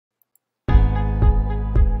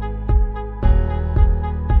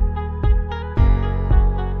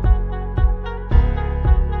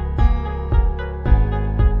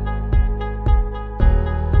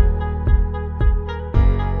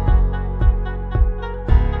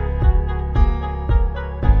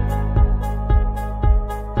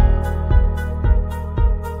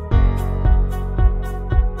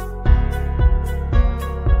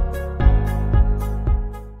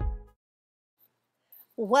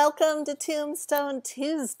Welcome to Tombstone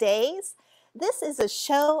Tuesdays. This is a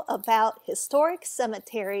show about historic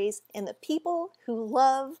cemeteries and the people who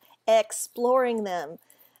love exploring them.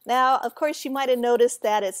 Now, of course, you might have noticed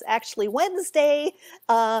that it's actually Wednesday,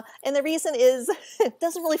 and the reason is it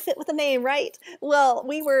doesn't really fit with the name, right? Well,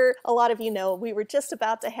 a lot of you know, we were just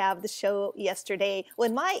about to have the show yesterday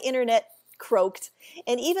when my internet croaked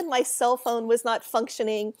and even my cell phone was not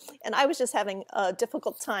functioning and I was just having a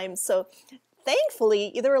difficult time. So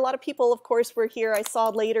thankfully, there were a lot of people, of course, were here. I saw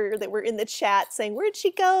later that were in the chat saying, "Where'd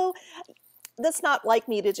she go?" That's not like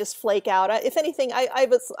me to just flake out. If anything,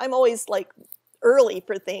 I'm always like early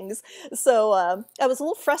for things. So I was a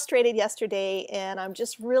little frustrated yesterday, and I'm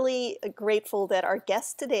just really grateful that our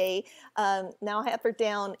guest today, now I have her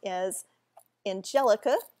down as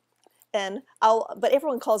Angelica, but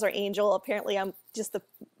everyone calls her Angel. Apparently, I'm just the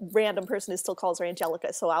random person who still calls her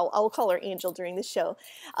Angelica, so I'll call her Angel during the show.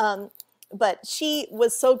 But she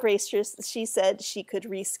was so gracious, she said she could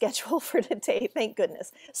reschedule for today, thank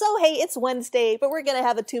goodness. So hey, it's Wednesday, but we're gonna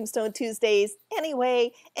have a Tombstone Tuesdays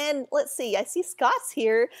anyway. And let's see, I see Scott's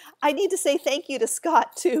here. I need to say thank you to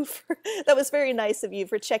Scott too. That was very nice of you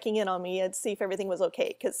for checking in on me and see if everything was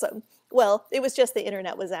okay. Because, well, it was just the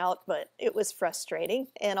internet was out, but it was frustrating.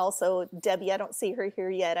 And also Debbie, I don't see her here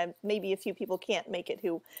yet. Maybe a few people can't make it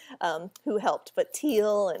who helped, but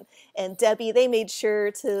Teal and Debbie, they made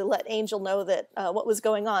sure to let Angel know that what was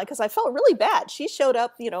going on, because I felt really bad. She showed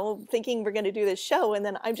up, you know, thinking we're going to do this show, and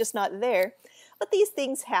then I'm just not there. But these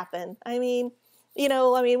things happen. I mean,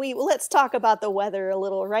 let's talk about the weather a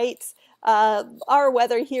little, right? Our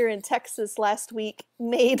weather here in Texas last week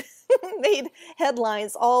made made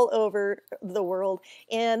headlines all over the world,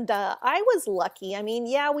 and I was lucky. I mean,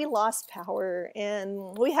 yeah, we lost power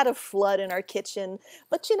and we had a flood in our kitchen,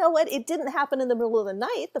 but you know what? It didn't happen in the middle of the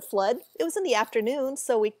night, the flood. It was in the afternoon,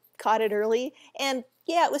 so we caught it early. And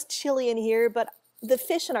yeah, it was chilly in here, but the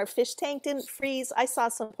fish in our fish tank didn't freeze. I saw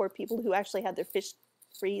some poor people who actually had their fish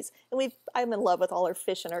freeze, and I'm in love with all our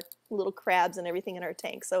fish and our little crabs and everything in our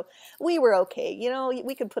tank, so we were okay. You know,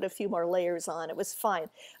 we could put a few more layers on. It was fine.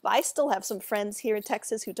 But I still have some friends here in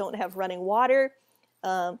Texas who don't have running water.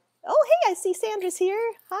 Oh hey, I see Sandra's here.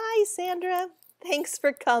 Hi Sandra, thanks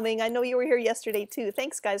for coming. I know you were here yesterday too.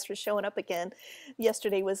 Thanks guys for showing up again.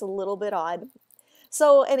 Yesterday was a little bit odd.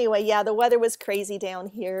 So anyway, yeah, the weather was crazy down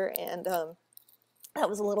here, and that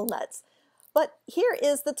was a little nuts. But here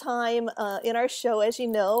is the time in our show. As you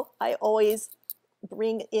know, I always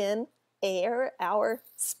bring in our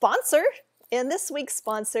sponsor. And this week's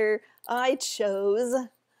sponsor, I chose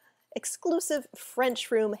exclusive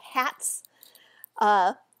French room hats,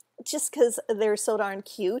 just because they're so darn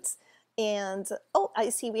cute. And, oh, I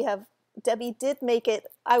see we have Debbie did make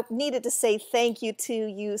it. I needed to say thank you to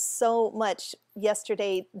you so much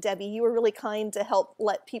yesterday, Debbie. You were really kind to help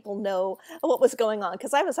let people know what was going on,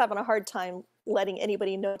 because I was having a hard time letting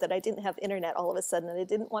anybody know that I didn't have internet all of a sudden, and I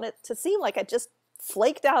didn't want it to seem like I just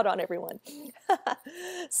flaked out on everyone.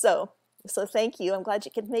 So thank you. I'm glad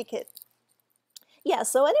you could make it. Yeah,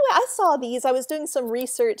 so anyway, I saw these. I was doing some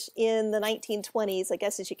research in the 1920s, I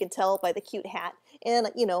guess, as you can tell by the cute hat.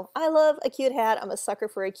 And, you know, I love a cute hat. I'm a sucker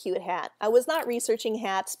for a cute hat. I was not researching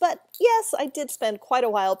hats, but yes, I did spend quite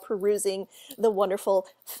a while perusing the wonderful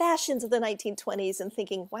fashions of the 1920s and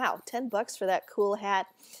thinking, wow, 10 bucks for that cool hat.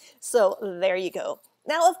 So there you go.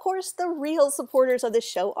 Now, of course, the real supporters of this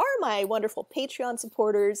show are my wonderful Patreon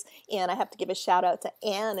supporters, and I have to give a shout out to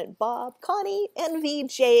Anne and Bob, Connie, Envy,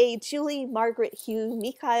 Jay, Julie, Margaret, Hugh,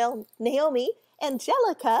 Mikhail, Naomi,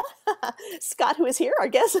 Angelica, Scott, who is here, our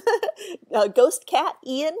guest, Ghost Cat,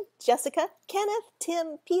 Ian, Jessica, Kenneth,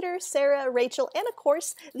 Tim, Peter, Sarah, Rachel, and of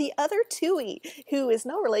course, the other Tui, who is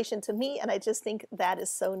no relation to me, and I just think that is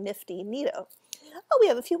so nifty, neato. Oh, we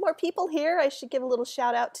have a few more people here. I should give a little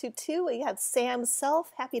shout out to too. We have Sam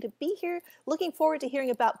Self, happy to be here. Looking forward to hearing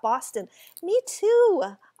about Boston. Me too.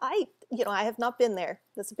 I have not been there.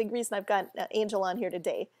 That's a big reason I've got Angel on here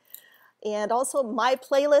today. And also my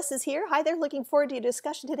playlist is here. Hi there, looking forward to your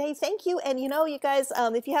discussion today. Thank you. And you know, you guys,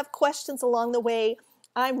 if you have questions along the way,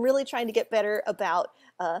 I'm really trying to get better about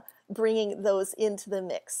bringing those into the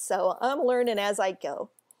mix. So I'm learning as I go.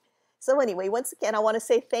 So anyway, once again, I want to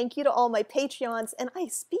say thank you to all my Patreons. And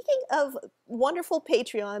speaking of wonderful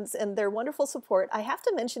Patreons and their wonderful support, I have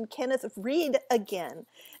to mention Kenneth Reed again.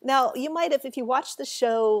 Now, you might have, if you watched the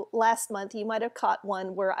show last month, you might have caught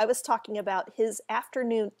one where I was talking about his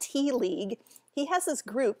afternoon tea league. He has this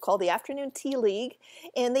group called the Afternoon Tea League,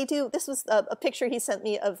 and they do, this was a picture he sent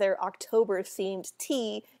me of their October themed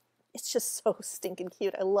tea It's just so stinking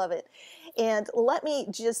cute. I love it. And let me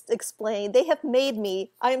just explain, they have made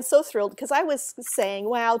me, I am so thrilled because I was saying,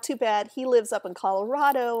 wow, too bad he lives up in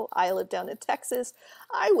Colorado. I live down in Texas.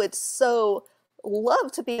 I would so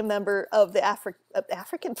love to be a member of the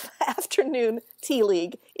African Afternoon Tea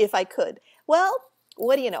League if I could. Well,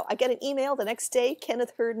 what do you know? I get an email the next day.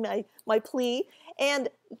 Kenneth heard my plea, and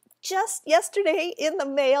just yesterday in the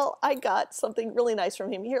mail, I got something really nice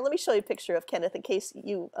from him. Here, let me show you a picture of Kenneth in case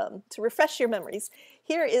you, to refresh your memories.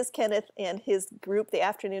 Here is Kenneth and his group, the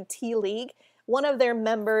Afternoon Tea League. One of their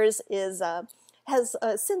members is has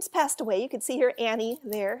since passed away. You can see her, Annie,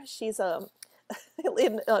 there. She's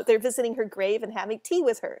they're visiting her grave and having tea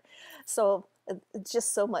with her. So it's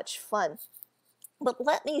just so much fun. But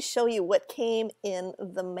let me show you what came in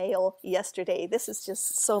the mail yesterday. This is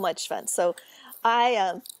just so much fun. So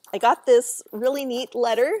I got this really neat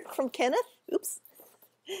letter from Kenneth. Oops.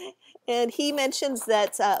 And he mentions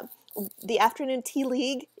that the Afternoon Tea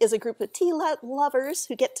League is a group of tea lovers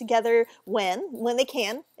who get together when they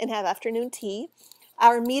can and have afternoon tea.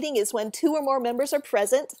 Our meeting is when 2 or more members are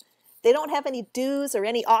present. They don't have any dues or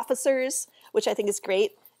any officers, which I think is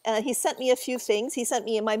great. He sent me a few things. He sent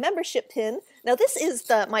me my membership pin. Now this is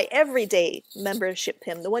my everyday membership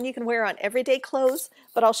pin, the one you can wear on everyday clothes,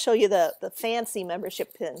 but I'll show you the fancy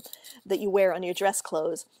membership pin that you wear on your dress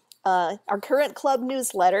clothes. Our current club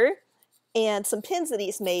newsletter and some pins that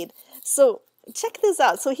he's made. So check this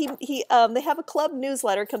out. So they have a club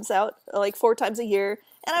newsletter, comes out like 4 times a year,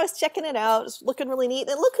 and I was checking it out. It's looking really neat.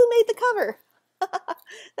 And look who made the cover.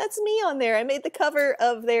 That's me on there. I made the cover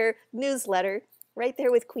of their newsletter. Right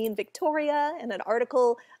there with Queen Victoria and an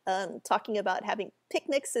article talking about having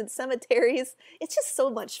picnics in cemeteries. It's just so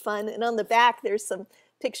much fun. And on the back, there's some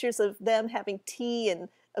pictures of them having tea and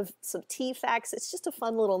of some tea facts. It's just a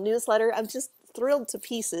fun little newsletter. I'm just thrilled to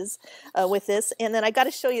pieces with this. And then I got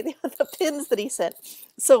to show you the pins that he sent.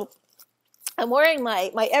 So I'm wearing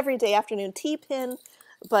my everyday afternoon tea pin,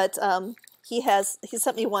 but he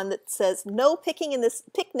sent me one that says no picnicking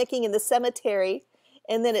in the cemetery,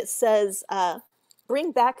 and then it says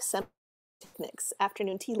bring back picnics,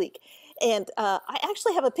 Afternoon Tea League. And I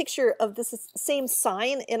actually have a picture of this same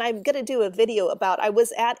sign, and I'm going to do a video about, I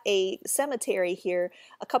was at a cemetery here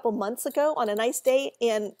a couple months ago on a nice day,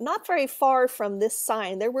 and not very far from this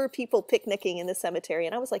sign, there were people picnicking in the cemetery,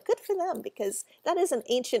 and I was like, good for them, because that is an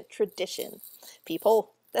ancient tradition.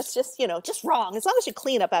 People, that's just, just wrong. As long as you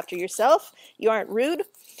clean up after yourself, you aren't rude.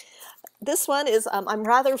 This one is, I'm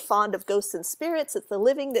rather fond of ghosts and spirits. It's the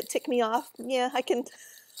living that tick me off. Yeah, I can,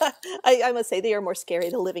 I must say they are more scary,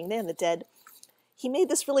 the living than the dead. He made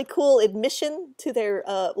this really cool admission to their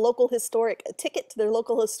ticket to their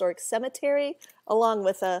local historic cemetery, along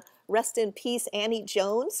with a rest in peace Annie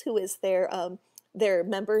Jones, who is their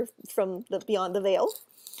member from Beyond the Veil.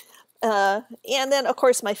 And then, of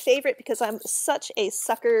course, my favorite, because I'm such a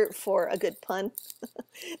sucker for a good pun.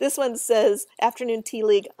 This one says, Afternoon Tea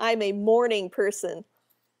League, I'm a morning person.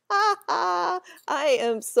 I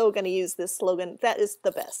am so going to use this slogan. That is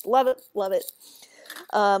the best. Love it. Love it.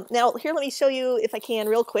 Now, here, let me show you, if I can,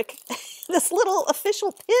 real quick, this little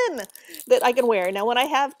official pin that I can wear. Now, when I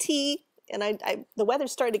have tea, and the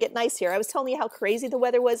weather's starting to get nice here. I was telling you how crazy the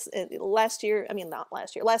weather was last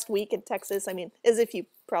week in Texas. I mean, as if you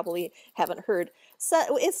probably haven't heard. So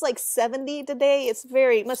it's like 70 today.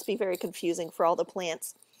 Must be very confusing for all the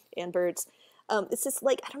plants and birds. It's just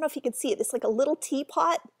like, I don't know if you can see it. It's like a little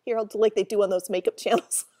teapot here, like they do on those makeup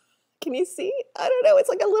channels. Can you see? I don't know. It's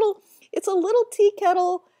like it's a little tea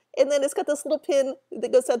kettle. And then it's got this little pin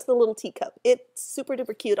that goes down to the little teacup. It's super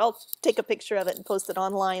duper cute. I'll take a picture of it and post it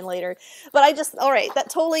online later. But all right, that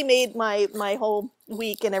totally made my whole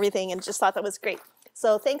week and everything, and just thought that was great.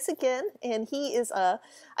 So thanks again. And he is, I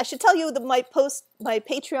should tell you that my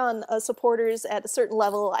Patreon supporters at a certain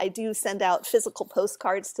level, I do send out physical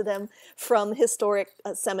postcards to them from historic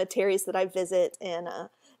cemeteries that I visit, and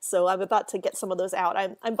so I'm about to get some of those out.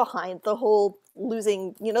 I'm behind. The whole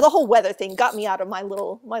the whole weather thing got me out of my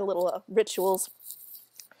little rituals.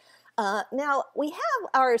 Now we have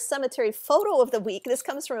our cemetery photo of the week. This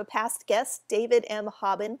comes from a past guest, David M.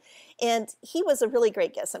 Habben, and he was a really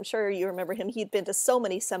great guest. I'm sure you remember him. He'd been to so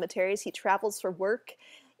many cemeteries. He travels for work,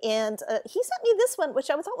 and he sent me this one, which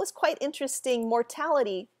I thought was quite interesting.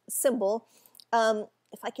 Mortality symbol.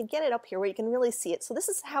 If I can get it up here where you can really see it. So this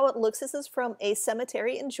is how it looks. This is from a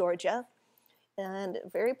cemetery in Georgia, and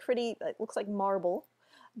very pretty. It looks like marble.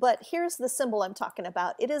 But here's the symbol I'm talking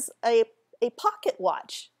about. It is a pocket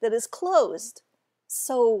watch that is closed.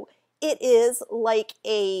 So it is like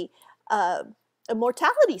a a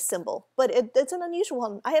mortality symbol, but it's an unusual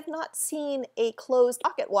one. I have not seen a closed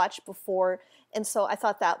pocket watch before, and so I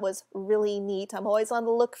thought that was really neat. I'm always on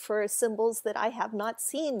the look for symbols that I have not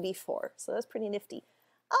seen before, so that's pretty nifty.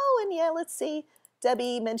 Oh, and yeah, let's see.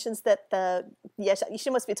 Debbie mentions that she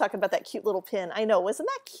must be talking about that cute little pin. I know, wasn't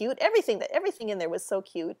that cute? Everything in there was so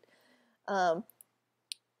cute. Um,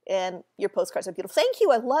 and your postcards are beautiful. Thank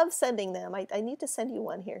you. I love sending them. I need to send you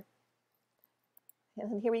one here.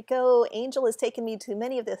 And here we go. Angel has taken me to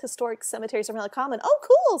many of the historic cemeteries around the common. Oh,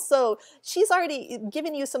 cool. So she's already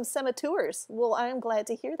given you some cemeteries. Well, I'm glad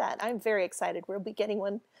to hear that. I'm very excited. We'll be getting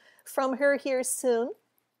one from her here soon.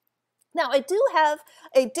 Now, I do have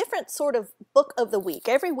a different sort of book of the week.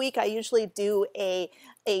 Every week I usually do a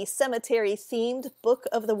cemetery themed book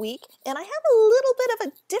of the week, and I have a little bit of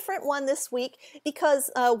a different one this week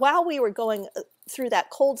because while we were going through that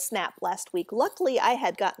cold snap last week, luckily I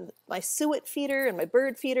had gotten my suet feeder and my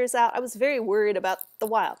bird feeders out. I was very worried about the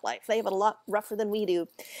wildlife. They have it a lot rougher than we do.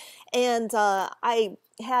 And I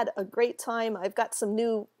had a great time. I've got some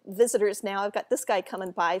new visitors now. I've got this guy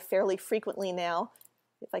coming by fairly frequently now.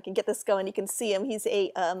 If I can get this going, you can see him. He's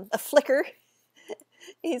a flicker.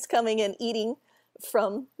 He's coming and eating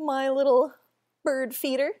from my little bird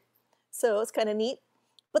feeder. So it's kind of neat.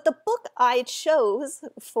 But the book I chose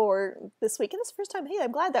for this week, and it's the first time, hey,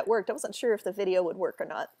 I'm glad that worked. I wasn't sure if the video would work or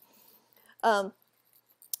not.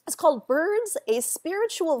 It's called Birds, a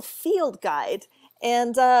Spiritual Field Guide.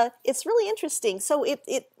 And it's really interesting. So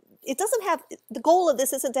it doesn't have, the goal of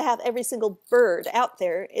this isn't to have every single bird out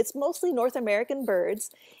there. It's mostly North American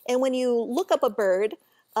birds. And when you look up a bird,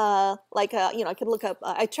 I could look up,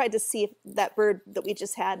 I tried to see if that bird that we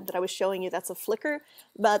just had that I was showing you, that's a flicker,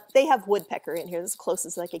 but they have woodpecker in here. This is the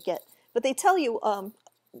closest I could get. But they tell you,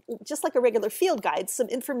 just like a regular field guide, some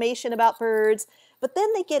information about birds, but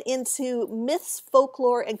then they get into myths,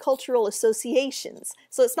 folklore, and cultural associations.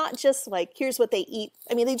 So it's not just like, here's what they eat.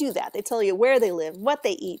 I mean, they do that. They tell you where they live, what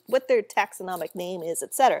they eat, what their taxonomic name is,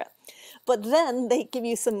 etc. But then they give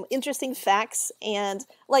you some interesting facts, and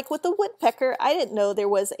like with the woodpecker, I didn't know there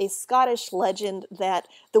was a Scottish legend that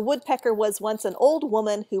the woodpecker was once an old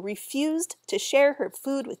woman who refused to share her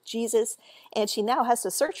food with Jesus, and she now has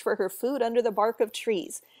to search for her food under the bark of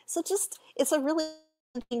trees. So it's a really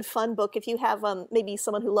fun book if you have maybe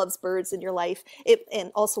someone who loves birds in your life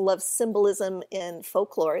and also loves symbolism and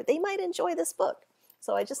folklore. They might enjoy this book.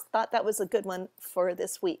 So I just thought that was a good one for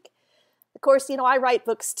this week. Of course, you know, I write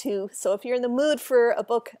books too, so if you're in the mood for a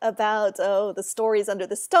book about, the stories under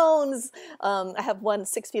the stones, I have one,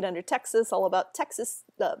 6 Feet Under Texas, all about Texas,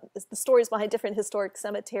 the stories behind different historic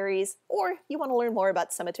cemeteries, or you want to learn more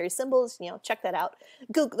about cemetery symbols, you know, check that out.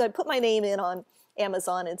 Google, put my name in on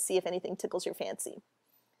Amazon and see if anything tickles your fancy.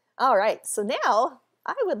 All right, so now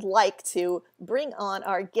I would like to bring on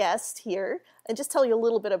our guest here and just tell you a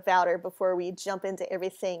little bit about her before we jump into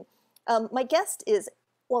everything. My guest is,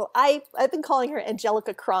 well, I've been calling her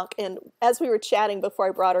Angelica Cronk, and as we were chatting before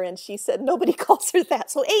I brought her in, she said nobody calls her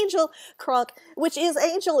that. So Angel Cronk, which is,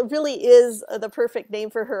 Angel really is the perfect name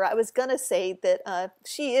for her. I was gonna say that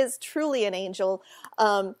she is truly an angel.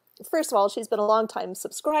 First of all, she's been a longtime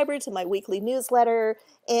subscriber to my weekly newsletter,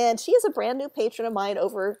 and she is a brand new patron of mine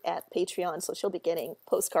over at Patreon, so she'll be getting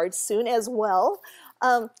postcards soon as well.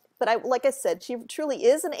 But like I said, she truly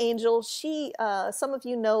is an angel. She, some of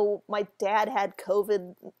you know, my dad had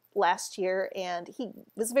COVID last year, and he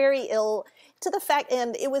was very ill to the fact,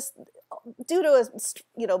 and it was due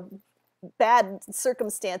to bad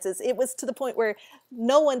circumstances. It was to the point where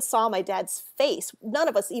no one saw my dad's face. None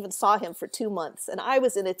of us even saw him for 2 months, and I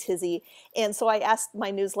was in a tizzy. And so I asked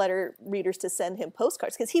my newsletter readers to send him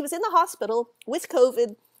postcards because he was in the hospital with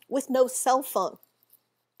COVID with no cell phone.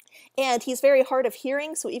 And he's very hard of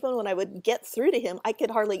hearing, so even when I would get through to him, I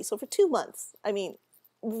could hardly, so for 2 months, I mean,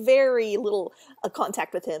 very little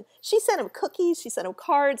contact with him. She sent him cookies, she sent him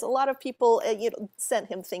cards. A lot of people, sent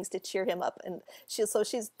him things to cheer him up, and so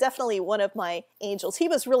she's definitely one of my angels. He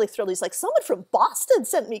was really thrilled. He's like, someone from Boston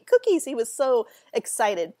sent me cookies. He was so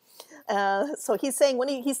excited. So he's saying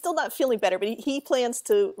he's still not feeling better, but he plans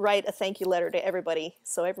to write a thank you letter to everybody,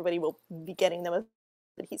 so everybody will be getting them.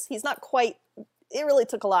 But he's not quite. It really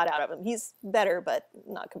took a lot out of him. He's better, but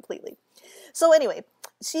not completely. So anyway,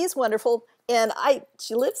 she's wonderful, and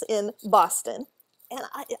she lives in Boston. And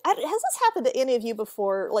has this happened to any of you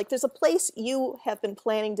before? Like, there's a place you have been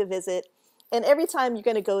planning to visit, and every time you're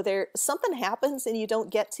going to go there, something happens and you don't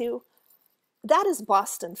get to. That is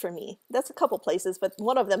Boston for me. That's a couple places, but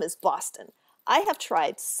one of them is Boston. I have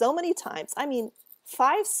tried so many times. I mean,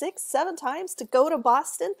 5, 6, 7 times to go to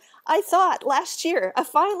Boston. I thought last year I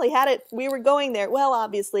finally had it. We were going there. Well,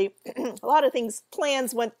 obviously, a lot of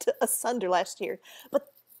plans went asunder last year. But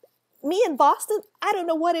me and Boston, I don't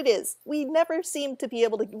know what it is. We never seem to be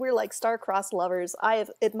able to, we're like star-crossed lovers. I have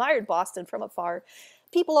admired Boston from afar.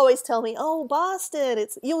 People always tell me, oh, Boston,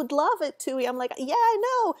 you would love it, Tui. I'm like, yeah, I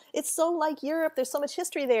know. It's so like Europe. There's so much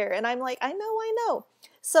history there. And I'm like, I know.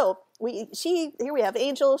 So here we have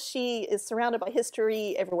Angel. She is surrounded by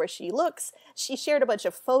history everywhere she looks. She shared a bunch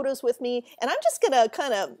of photos with me. And I'm just going to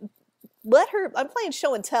kind of I'm playing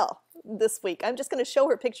show and tell this week. I'm just going to show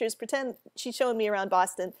her pictures, pretend she's showing me around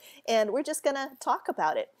Boston, and we're just going to talk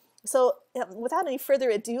about it. So without any further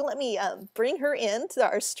ado, let me bring her into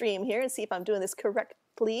our stream here and see if I'm doing this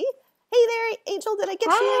correctly. Hey there, Angel, did I get you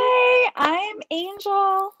in? Hi, I'm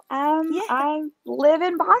Angel. Yeah. I live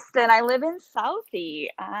in Boston. I live in Southie.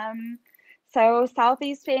 So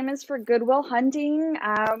Southie's famous for Good Will Hunting.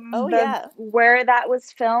 Oh, yeah. Where that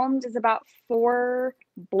was filmed is about 4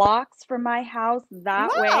 blocks from my house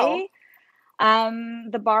that Wow. way.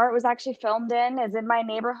 The bar it was actually filmed in is in my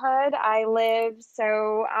neighborhood. I live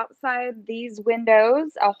so outside these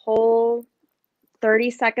windows, a whole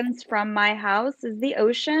 30 seconds from my house is the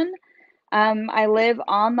ocean. I live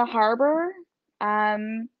on the harbor.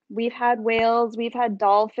 We've had whales, we've had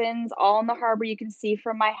dolphins all in the harbor you can see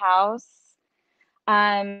from my house.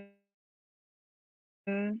 Um,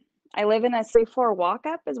 I live in a 3-floor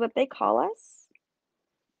walk-up is what they call us.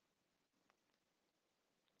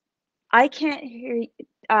 I can't hear you.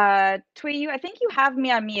 Twee, I think you have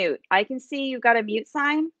me on mute. I can see you got a mute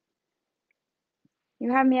sign.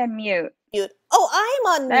 You have me on mute. Mute. Oh,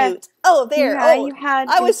 I'm on mute. Oh, there. Yeah, Oh, you had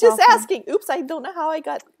I was just yourself on. asking. Oops, I don't know how I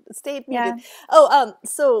stayed muted. Yeah. Oh,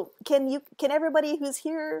 so can everybody who's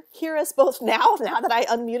here hear us both now? Now that I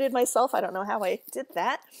unmuted myself, I don't know how I did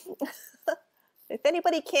that. If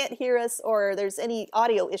anybody can't hear us or there's any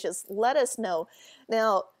audio issues, let us know.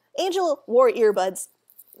 Now, Angel wore earbuds,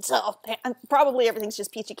 so probably everything's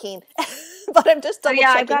just peachy keen. But I'm just double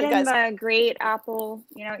checking, I've got you guys. in the great Apple,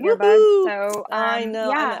 earbuds. Woohoo! So I know.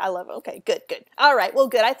 yeah. I love it. Okay, good. All right, well,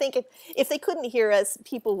 good. I think if they couldn't hear us,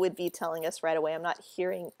 people would be telling us right away. I'm not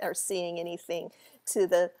hearing or seeing anything to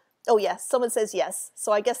the. Oh yes, someone says yes,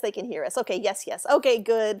 so I guess they can hear us. Okay, yes. Okay,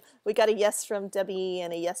 good. We got a yes from Debbie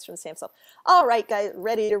and a yes from Samson. All right, guys,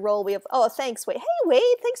 ready to roll. We have. Oh, thanks, Wade. Hey,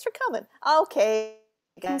 Wade, thanks for coming. Okay,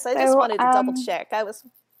 guys, I just wanted to double check.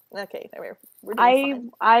 Okay. There we're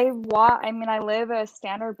doing fine. I live a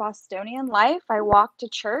standard Bostonian life. I walk to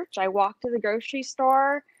church. I walk to the grocery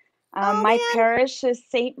store. Oh, my man. parish is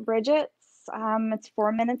St. Bridget's. It's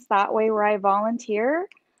 4 minutes that way where I volunteer.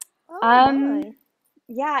 Oh, my.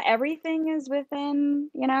 Yeah, everything is within,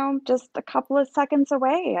 just a couple of seconds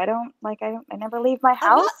away. I never leave my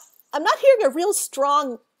house. I'm not hearing a real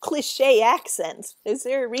strong cliche accent. Is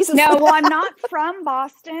there a reason No, for that? well, I'm not from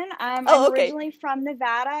Boston. I'm okay. originally from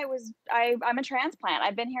Nevada. I'm a transplant.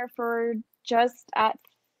 I've been here for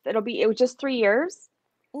it was just 3 years.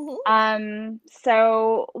 Mm-hmm.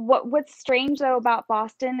 So what's strange though about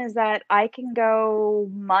Boston is that I can go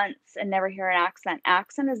months and never hear an accent.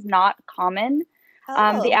 Accent is not common.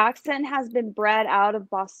 The accent has been bred out of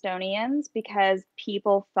Bostonians because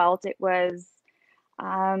people felt it was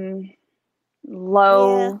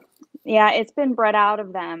low. Yeah, it's been bred out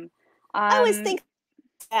of them. I always think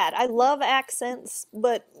that. I love accents,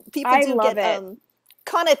 but people do get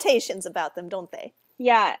connotations about them, don't they?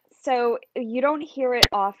 Yeah, so you don't hear it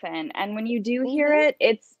often, and when you do hear it,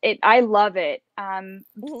 I love it.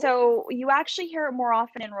 So you actually hear it more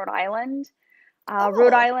often in Rhode Island.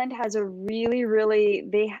 Rhode Island has a really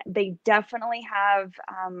they definitely have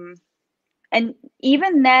and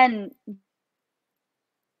even then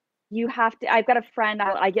you have to. I've got a friend.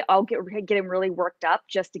 I'll get him really worked up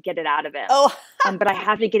just to get it out of him. But I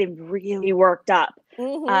have to get him really worked up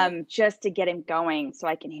just to get him going so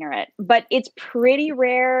I can hear it. But it's pretty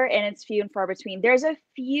rare and it's few and far between. There's a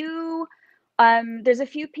few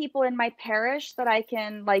people in my parish that I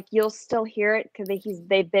can you'll still hear it because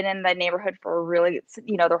they've been in the neighborhood for really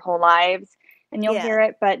their whole lives and you'll hear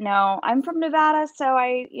it. But no, I'm from Nevada, so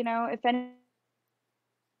if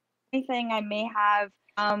anything, I may have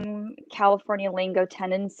California lingo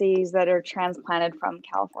tendencies that are transplanted from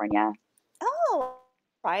California. Oh,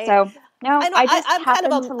 right. So no, I'm kind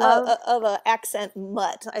of a accent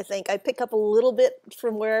mutt. I think I pick up a little bit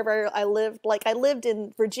from wherever I lived. Like I lived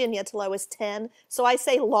in Virginia till I was 10, so I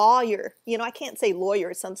say lawyer. I can't say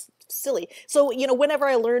lawyer. It sounds silly. So whenever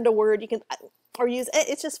I learned a word, you can or use.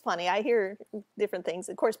 It's just funny. I hear different things.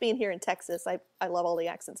 Of course, being here in Texas, I love all the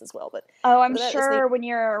accents as well. But I'm sure when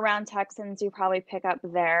you're around Texans, you probably pick up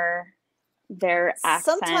their their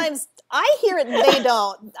accent. Sometimes I hear it and they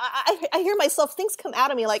don't. I hear myself, things come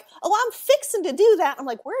out of me like, oh, I'm fixing to do that. I'm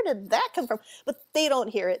like, where did that come from? But they don't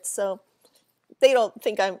hear it, so they don't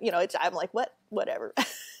think I'm, I'm like, whatever.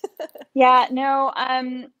 Yeah, no,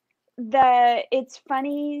 it's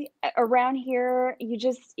funny around here, you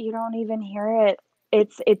don't even hear it.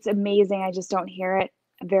 It's amazing. I just don't hear it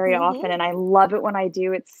very often, and I love it when I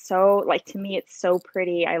do. It's so, like, to me, it's so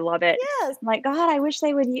pretty. I love it. Yes. I'm like, God, I wish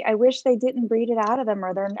they didn't breed it out of them,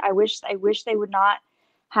 or I wish they would not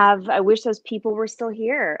have. I wish those people were still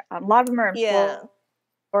here. A lot of them are in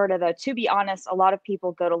Florida, though. To be honest, a lot of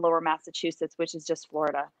people go to Lower Massachusetts, which is just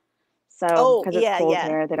Florida. So, because it's cold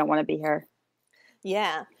here, they don't want to be here.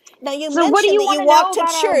 Yeah. Now you So mentioned that you walk to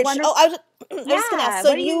church. I was going to ask.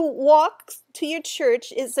 So you walk to your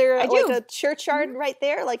church. Is there a churchyard right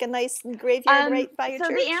there, like a nice graveyard right by your church?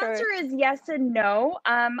 So the answer is yes and no.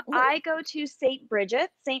 I go to St.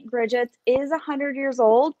 Bridget's. St. Bridget's is 100 years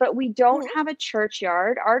old, but we don't have a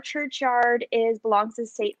churchyard. Our churchyard belongs to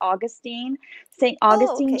St. Augustine. St.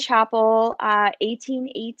 Augustine Chapel,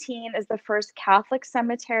 1818, is the first Catholic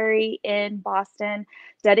cemetery in Boston,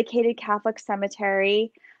 dedicated Catholic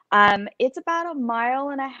cemetery. It's about 1.5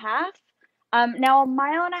 miles. Now, 1.5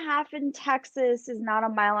 miles in Texas is not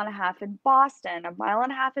 1.5 miles in Boston. 1.5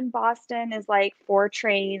 miles in Boston is like 4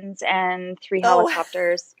 trains and 3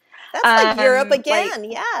 helicopters. That's like Europe again.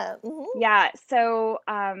 Yeah. Yeah. So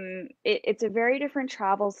it's a very different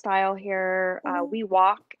travel style here. We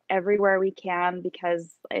walk everywhere we can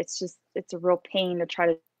because it's a real pain to try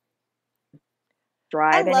to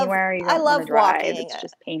drive anywhere. You don't want to drive. Walking. It's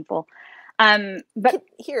just painful. But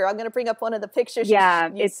here, I'm going to bring up one of the pictures you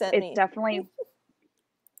sent me. It's definitely.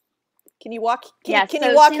 Can you walk? Can you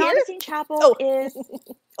so walk St. here? Augustine Chapel is.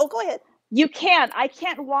 Oh, go ahead. You can. I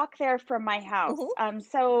can't walk there from my house.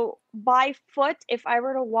 So by foot, if I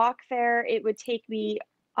were to walk there, it would take me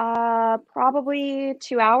probably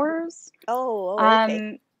 2 hours. Oh,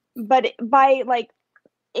 okay. But by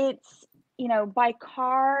by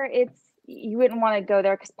car, you wouldn't want to go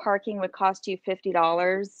there because parking would cost you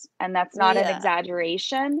 $50, and that's not an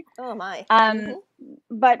exaggeration. Oh my.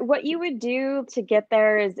 But what you would do to get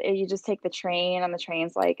there is you just take the train, and the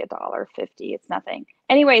train's like $1.50. It's nothing.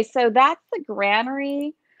 Anyway, so that's the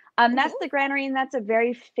Granary. That's the Granary, and that's a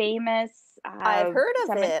very famous. I've heard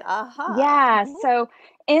of it. Yeah. So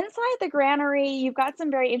inside the Granary, you've got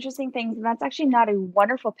some very interesting things, and that's actually not a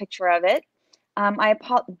wonderful picture of it.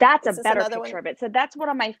 That's a better picture of it. So that's one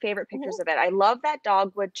of my favorite pictures of it. I love that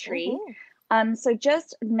dogwood tree. So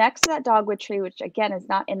just next to that dogwood tree, which again is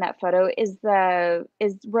not in that photo, is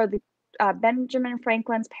where the Benjamin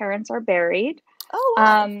Franklin's parents are buried. Oh,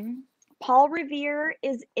 wow. Paul Revere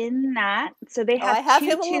is in that. So they have. I have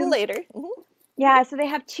him a little later. Yeah, so they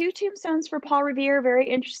have 2 tombstones for Paul Revere. Very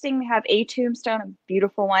interesting. They have a tombstone, a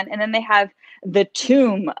beautiful one, and then they have the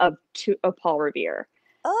tomb of Paul Revere.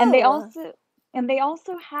 Oh. And they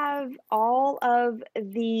also have all of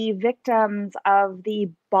the victims of the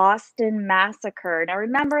Boston Massacre. Now,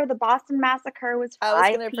 remember, the Boston Massacre was 5 people. I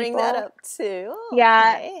was going to bring that up, too. Oh,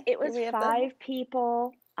 yeah, it was 5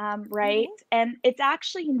 people, right? And it's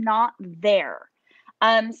actually not there.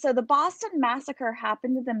 So the Boston Massacre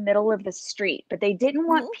happened in the middle of the street, but they didn't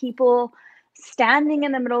want people standing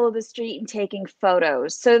in the middle of the street and taking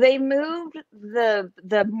photos. So they moved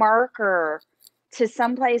the marker to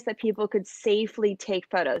some place that people could safely take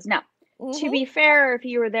photos. Now, to be fair, if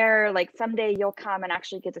you were there, like someday you'll come and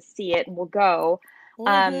actually get to see it, and we'll go.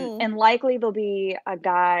 And likely there'll be a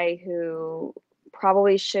guy who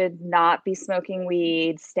probably should not be smoking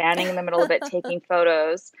weed, standing in the middle of it, taking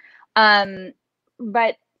photos.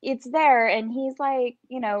 But it's there, and he's like,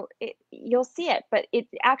 you'll see it, but it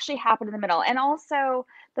actually happened in the middle. And also,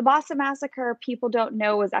 the Boston Massacre, people don't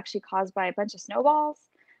know, was actually caused by a bunch of snowballs.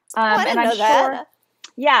 I didn't know that.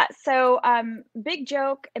 Yeah, so big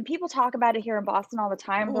joke, and people talk about it here in Boston all the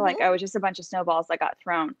time. They're like, oh, it's just a bunch of snowballs that got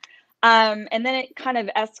thrown. And then it kind of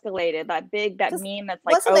escalated, that meme that's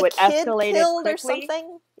like, oh, it escalated quickly. Or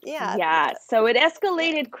something? Yeah. Yeah, so it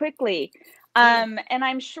escalated quickly. And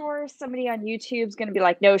I'm sure somebody on YouTube's going to be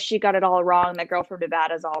like, no, she got it all wrong. That girl from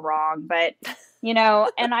Nevada is all wrong. But,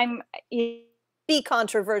 and I'm... Be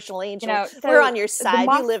controversial, Angel. So we're on your side.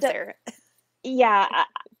 You live there. Yeah.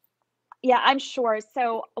 Yeah, I'm sure.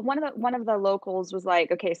 So one of the locals was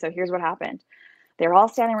like, okay, so here's what happened. They were all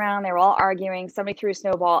standing around. They were all arguing. Somebody threw a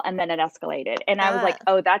snowball, and then it escalated. And I was like,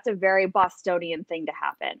 oh, that's a very Bostonian thing to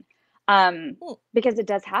happen. Because it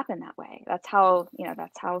does happen that way. That's how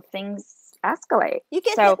things escalate. You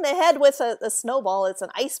get hit in the head with a snowball. It's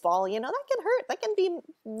an ice ball. That can hurt. That can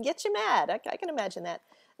get you mad. I can imagine that.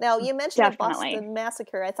 Now, you mentioned the Definitely. Boston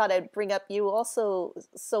Massacre. I thought I'd bring up you also.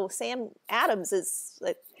 So Sam Adams is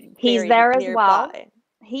like He's very there as well. nearby.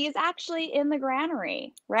 He's actually in the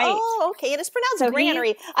Granary, right? Oh, okay. And it's pronounced So he's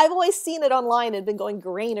Granary. I've always seen it online and been going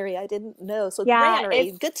Granary. I didn't know. So yeah,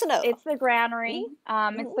 Granary, good to know. it's the Granary.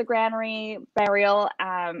 Mm-hmm. It's the Granary burial.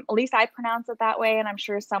 At least I pronounce it that way, and I'm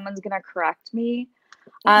sure someone's gonna correct me.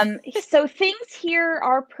 So things here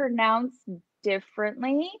are pronounced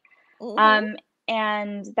differently. Mm-hmm.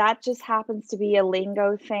 And that just happens to be a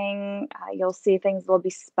lingo thing. You'll see things will be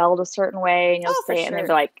spelled a certain way, and you'll Oh, for say it, and they'll be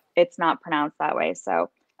sure. like, it's not pronounced that way. So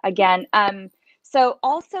again, so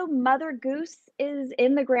also Mother Goose is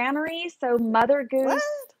in the Granary. So Mother What? Goose,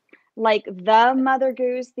 like the Mother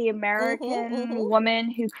Goose, the Mm-hmm. American Mm-hmm.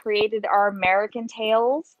 woman who created our American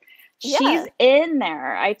tales, she's Yeah. in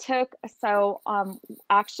there.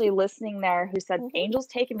 Actually listening there, who said, Mm-hmm. Angel's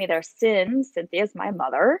taking me there. Cynthia's my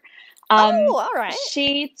mother. Oh, all right.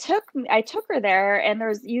 I took her there, and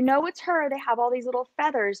it's her. They have all these little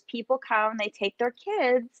feathers. People come, they take their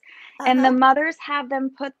kids, and the Uh-huh. mothers have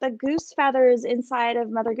them put the goose feathers inside of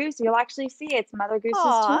Mother Goose. You'll actually see it's Mother Goose's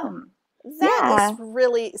Aw, tomb. that is Yeah.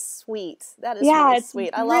 really sweet. That is Yeah, really it's sweet.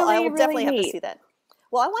 I really, will really definitely have to neat. see that.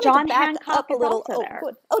 Well, I wanted to John back Hancock up a is little. also Oh, there.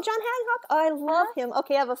 good. Oh, John Hancock. Oh, I love Uh-huh. him.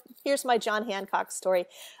 Okay, here's my John Hancock story.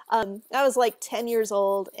 I was like 10 years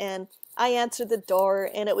old, and I answered the door,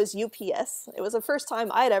 and it was UPS. It was the first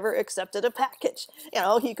time I'd ever accepted a package.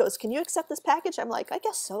 He goes, "Can you accept this package?" I'm like, "I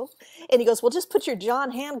guess so." And he goes, "Well, just put your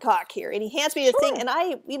John Hancock here." And he hands me the thing, Sure.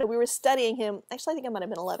 and we were studying him. Actually, I think I might have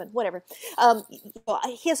been 11. Whatever.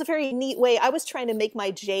 He has a very neat way. I was trying to make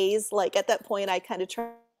my J's, like at that point, I kind of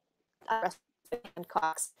tried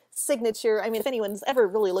Hancock's signature. I mean, if anyone's ever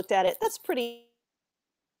really looked at it, that's pretty.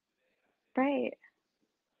 Right.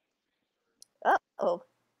 Oh,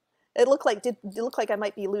 it looked like I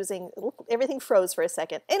might be losing. Everything froze for a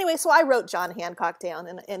second. Anyway, so I wrote John Hancock down,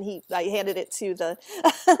 and I handed it to the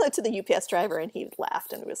to the UPS driver, and he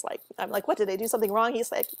laughed and was like, "I'm like, what, did I do something wrong?"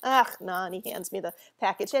 He's like, "Ah, nah," and he hands me the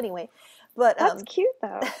package anyway. But That's cute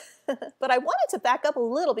though. but I wanted to back up a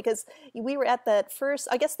little because we were at that first,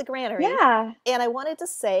 I guess, the Granary. Yeah. And I wanted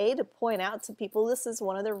to point out to people, this is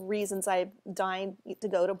one of the reasons I'm dying to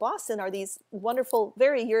go to Boston, are these wonderful,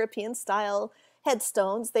 very European style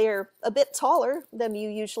headstones. They are a bit taller than you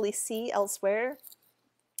usually see elsewhere.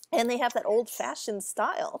 And they have that old fashioned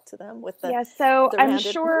style to them with Yeah, so the I'm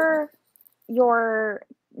rounded. sure your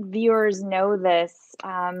viewers know this.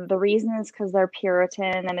 The reason is because they're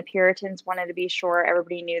Puritan, and the Puritans wanted to be sure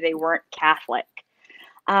everybody knew they weren't Catholic.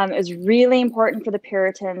 It was really important for the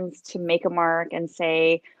Puritans to make a mark and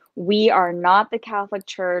say, we are not the Catholic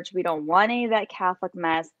Church. We don't want any of that Catholic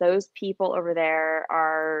mess. Those people over there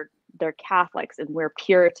they're Catholics, and we're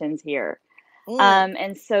Puritans here.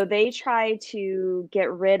 And so they try to get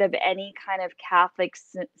rid of any kind of Catholic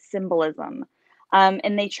symbolism.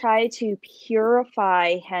 And they try to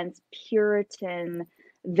purify, hence Puritan,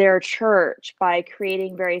 their church by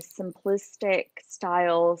creating very simplistic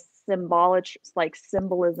style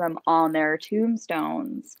symbolism on their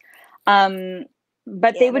tombstones.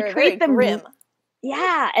 But they would create them grim.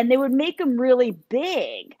 Yeah, and they would make them really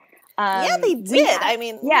big. Yeah, they did. I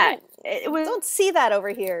mean, yeah, it was don't see that over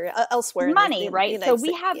here elsewhere. Money, right? So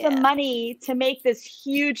we have the Yeah. money to make this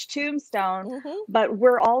huge tombstone, but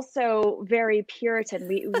we're also very Puritan.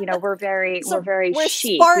 We're very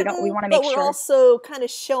chic. Spartan, we want to but make we're sure. also kind of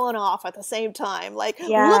showing off at the same time. Like, look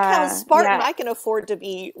how Spartan I can afford to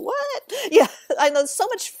be. What? Yeah, I know so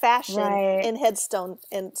much fashion in headstone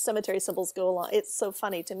and cemetery symbols go along. It's so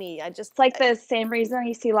funny to me. It's like the same reason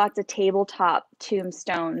you see lots of tabletop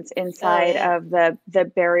tombstones inside of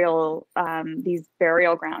the burial these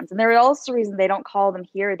burial grounds. And there are also reasons they don't call them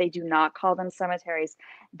here. They do not call them cemeteries.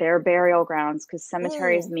 They're burial grounds, because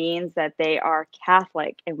cemeteries means that they are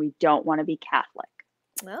Catholic, and we don't want to be Catholic.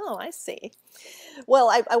 Oh, I see. Well,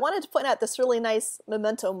 I wanted to point out this really nice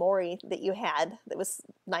memento mori that you had. That was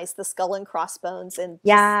nice, the skull and crossbones. And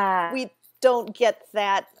we don't get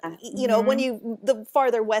that, when the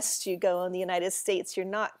farther west you go in the United States, you're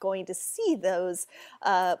not going to see those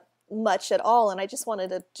much at all. And I just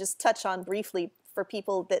wanted to just touch on briefly for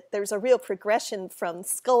people that there's a real progression from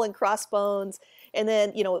skull and crossbones, and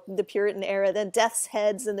then, the Puritan era, then death's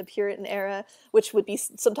heads in the Puritan era, which would be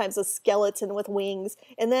sometimes a skeleton with wings.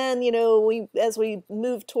 And then, as we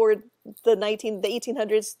move toward the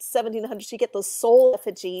 1800s, 1700s, you get those soul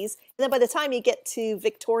effigies. And then by the time you get to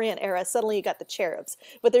Victorian era, suddenly you got the cherubs.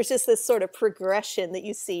 But there's just this sort of progression that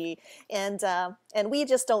you see. And we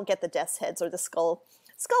just don't get the death's heads or the skull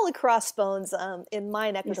and crossbones in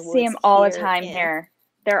my neck of the woods. You see them all the time here.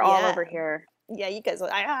 They're all over here. Yeah, you guys,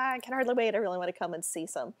 I can hardly wait. I really want to come and see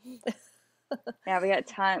some. Yeah, we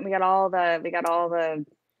got all the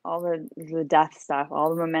death stuff, all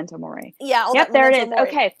the memento mori. Yeah, all Yep, that there it memento is. mori.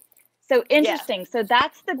 Okay. So interesting. Yeah. So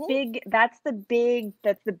that's the big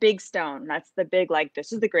stone. That's the big, like,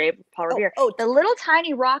 this is the grave of Paul Revere. The little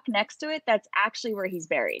tiny rock next to it, that's actually where he's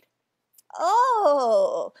buried.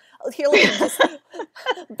 Oh, here, let me just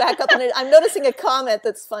back up. I'm noticing a comment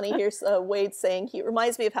that's funny. Here's Wade saying, he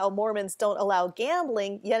reminds me of how Mormons don't allow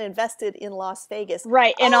gambling, yet invested in Las Vegas.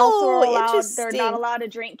 Right, and also they're not interesting. allowed to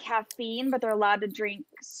drink caffeine, but they're allowed to drink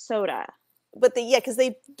soda. But because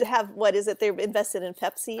they have, what is it? They're invested in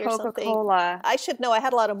Pepsi or something. Coca-Cola. I should know. I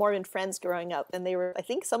had a lot of Mormon friends growing up, and I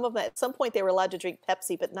think some of them, at some point, they were allowed to drink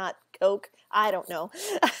Pepsi, but not Coke. I don't know.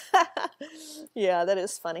 Yeah, that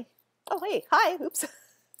is funny. Oh, hey, hi, oops.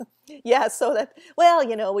 Yeah, so that, well,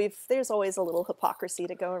 there's always a little hypocrisy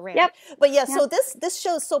to go around. Yep. But yeah, so this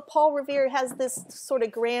shows, so Paul Revere has this sort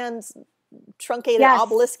of grand truncated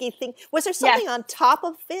obelisk-y thing. Was there something on top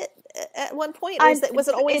of it at one point? Or was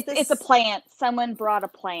it always this? It's a plant. Someone brought a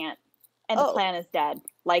plant, and the plant is dead.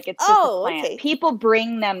 Like, it's just a plant. Okay. People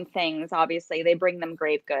bring them things, obviously. They bring them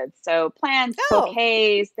grave goods. So plants,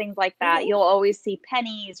 bouquets, things like that. You'll always see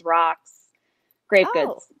pennies, rocks, grave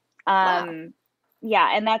goods. Wow.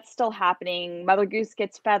 Yeah, and that's still happening. Mother Goose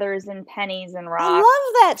gets feathers and pennies and rocks. I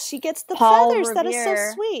love that. She gets the feathers. That is so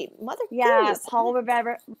sweet. Mother Goose. Paul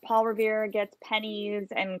Revere gets pennies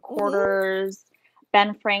and quarters.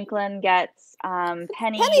 Ben Franklin gets pennies.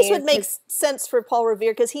 Pennies would make sense for Paul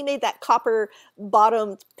Revere because he made that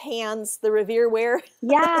copper-bottomed pans the Revere wear.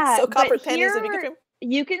 Yeah, so copper pennies would be good.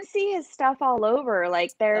 You can see his stuff all over.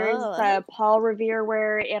 Like, there's the Paul Revere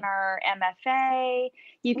wear in our MFA.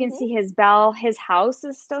 You can see his bell. His house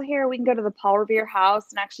is still here. We can go to the Paul Revere house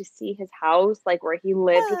and actually see his house, like where he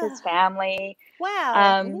lived with his family.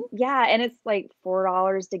 Wow. Yeah, and it's like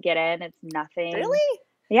 $4 to get in. It's nothing. Really?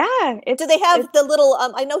 Yeah. Do they have the little,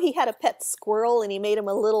 I know he had a pet squirrel and he made him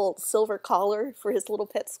a little silver collar for his little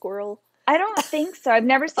pet squirrel. I don't think so. I've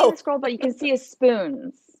never seen the squirrel, but you can see his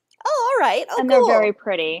spoons. Oh, all right. Oh, and they're very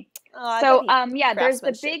pretty. So, yeah, there's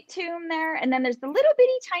the big tomb there, and then there's the little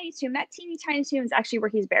bitty tiny tomb. That teeny tiny tomb is actually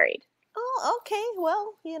where he's buried. Oh, okay.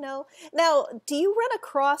 Well, Now, do you run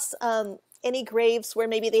across any graves where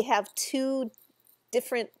maybe they have two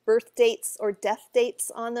different birth dates or death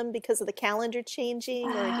dates on them because of the calendar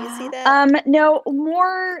changing, or do you see that? No,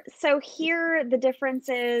 more so here the difference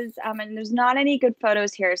is, and there's not any good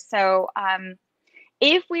photos here. So,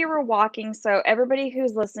 if we were walking, so everybody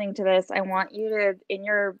who's listening to this, I want you to, in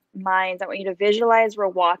your minds, I want you to visualize we're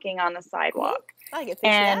walking on the sidewalk. I get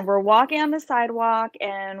that. We're walking on the sidewalk,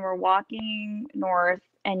 and we're walking north,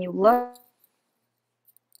 and you look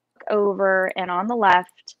over, and on the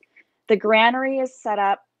left, the granary is set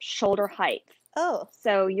up shoulder height. Oh.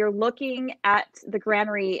 So you're looking at the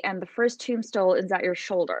granary, and the first tombstone is at your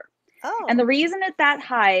shoulder. Oh. And the reason it's that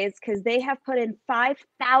high is because they have put in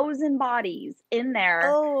 5,000 bodies in there.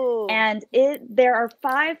 Oh. And there are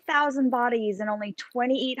 5,000 bodies and only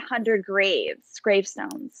 2,800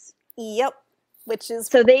 gravestones. Yep. Which is,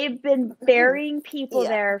 so they've been burying people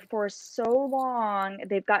there for so long.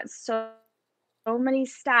 They've got so many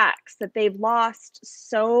stacks that they've lost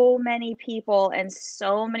so many people and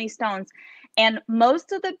so many stones. And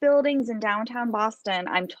most of the buildings in downtown Boston,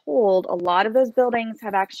 I'm told, a lot of those buildings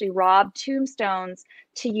have actually robbed tombstones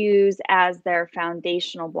to use as their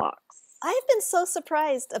foundational blocks. I've been so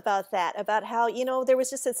surprised about that, about how, there was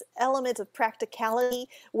just this element of practicality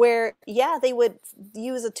where, they would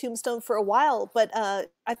use a tombstone for a while, but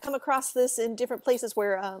I've come across this in different places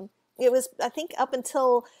where it was, I think, up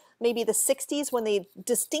until maybe the 60s when they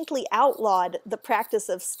distinctly outlawed the practice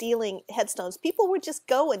of stealing headstones. People would just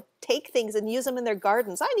go and take things and use them in their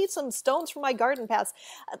gardens. I need some stones for my garden paths.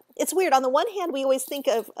 It's weird. On the one hand, we always think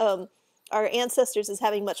of our ancestors as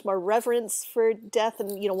having much more reverence for death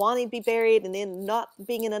and, wanting to be buried and then not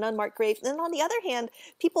being in an unmarked grave. And then on the other hand,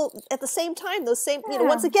 people at the same time, those same,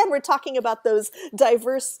 once again, we're talking about those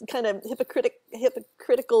diverse kind of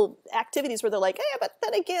hypocritical activities where they're like, hey, but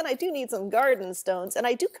then again, I do need some garden stones. And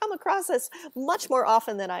I do come across this much more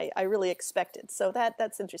often than I really expected. So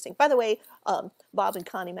that's interesting. By the way, Bob and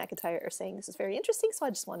Connie McIntyre are saying this is very interesting. So I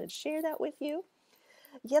just wanted to share that with you.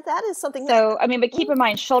 Yeah, that is something. So, but keep in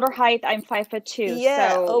mind, shoulder height, I'm 5'2".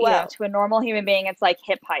 Yeah. So, to a normal human being, it's like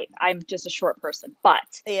hip height. I'm just a short person.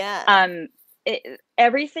 But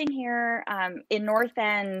everything here in North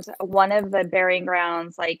End, one of the burying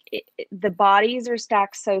grounds, the bodies are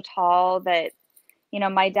stacked so tall that,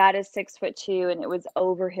 my dad is 6'2", and it was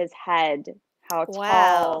over his head how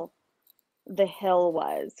tall the hill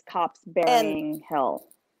was. Cops Burying Hill.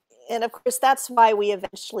 And of course, that's why we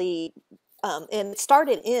eventually, and it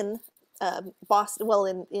started in Boston, well,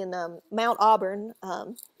 in Mount Auburn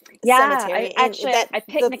Cemetery. I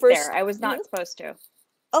picnicked there. I was not supposed to.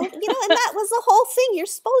 Oh, and that was the whole thing. You're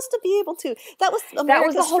supposed to be able to. That was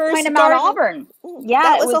America's the whole first point of garden. Mount Auburn. Yeah,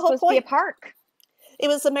 that was the whole supposed point. To be a park. It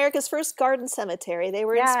was America's first garden cemetery. They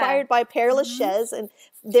were inspired by Père Lachaise, and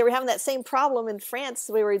they were having that same problem in France.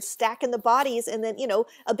 We were stacking the bodies, and then,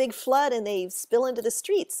 a big flood, and they spill into the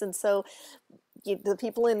streets. And so the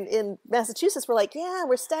people in Massachusetts were like, yeah,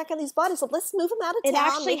 we're stacking these bodies, so let's move them out of town. It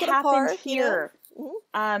actually happened here.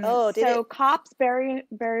 Copp's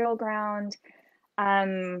burial ground,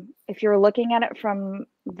 if you're looking at it from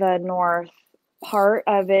the north, part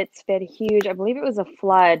of it's been huge. I believe it was a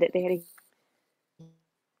flood. They had a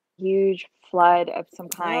huge flood of some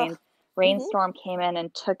kind. Rainstorm came in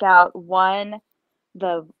and took out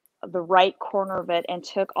the right corner of it and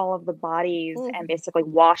took all of the bodies and basically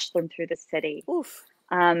washed them through the city.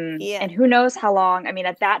 And who knows how long. I mean,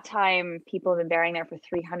 at that time, people have been burying there for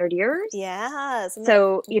 300 years. Yeah.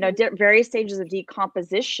 So, various stages of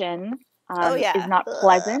decomposition is not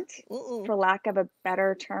pleasant, for lack of a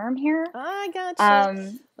better term here. I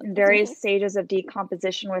gotcha. Various stages of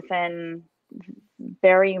decomposition within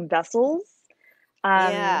burying vessels.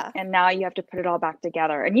 And now you have to put it all back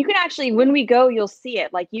together. And you can actually, when we go, you'll see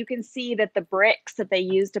it. Like, you can see that the bricks that they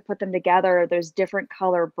use to put them together, there's different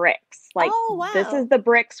color bricks. Like, this is the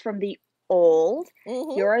bricks from the old.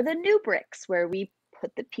 Here are the new bricks where we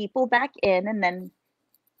put the people back in and then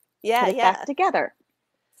put it back together.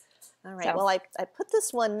 All right. So. Well, I put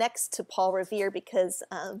this one next to Paul Revere because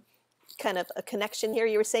kind of a connection here.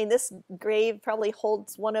 You were saying this grave probably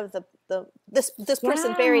holds one of this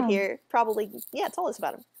person buried here. Probably, tell us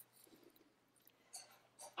about him.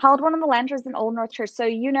 Held one of the lanterns in Old North Church. So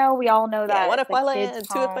we all know that. One if I land,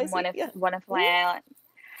 two if I see. One if land.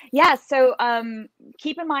 Yeah. So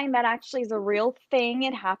keep in mind that actually is a real thing.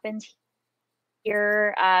 It happened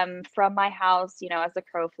here from my house. As the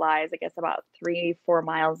crow flies, I guess about 3-4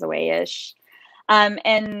 miles away ish. That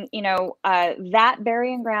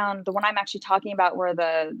burying ground, the one I'm actually talking about where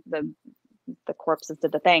the corpses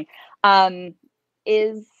did the thing,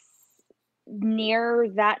 is near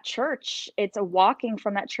that church. It's a walking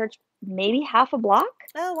from that church, maybe half a block.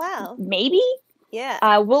 Oh, wow. Maybe.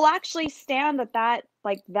 Yeah. We'll actually stand at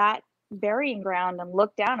that burying ground and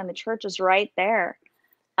look down, and the church is right there.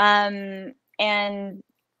 And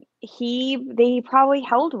they probably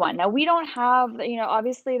held one. Now, we don't have,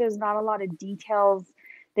 obviously there's not a lot of details.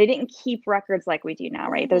 They didn't keep records like we do now,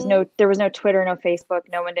 right? There was no Twitter, no Facebook.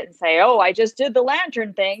 No one didn't say, "Oh, I just did the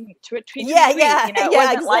lantern thing." Tweet. It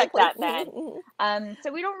wasn't like that then.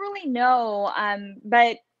 So we don't really know.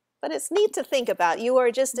 But it's neat to think about. You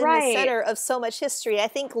are just in the center of so much history. I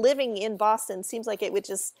think living in Boston seems like it would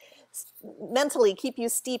just mentally keep you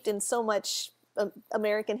steeped in so much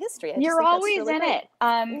American history. You're always really in it.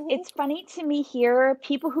 It's funny to me here,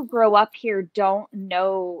 people who grow up here don't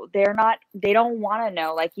know. They don't want to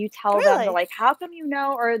know. Like, you tell them, they're like, how come you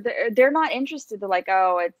know? Or they're not interested. They're like,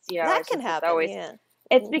 oh, it's, that can happen.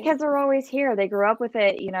 It's because they're always here. They grew up with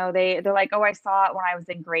it. They're like, oh, I saw it when I was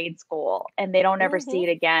in grade school, and they don't ever see it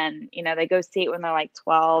again. They go see it when they're like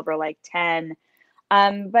 12 or like 10.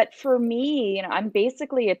 But for me, I'm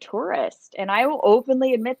basically a tourist, and I will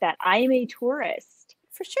openly admit that I am a tourist.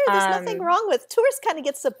 For sure. There's nothing wrong with tourist. Kind of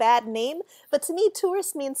gets a bad name, but to me,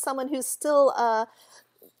 tourist means someone who's still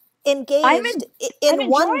engaged in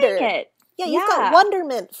wonder. It. Yeah, you've got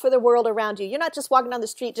wonderment for the world around you. You're not just walking down the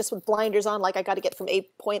street just with blinders on, like I got to get from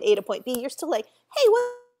point A to point B. You're still like, hey,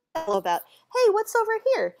 what's all about? Hey, what's over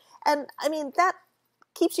here? And I mean, that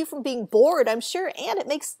keeps you from being bored, I'm sure, and it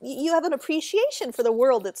makes you have an appreciation for the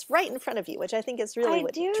world that's right in front of you, which I think is really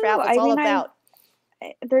what travel's all about.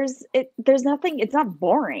 There's nothing. It's not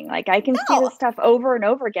boring. Like, I can see this stuff over and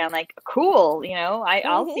over again. Like, cool.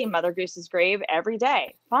 I'll see Mother Goose's grave every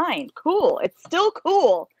day. Fine, cool. It's still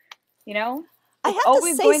cool. I have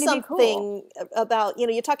to say something about,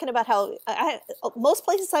 you're talking about how most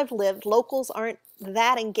places I've lived, locals aren't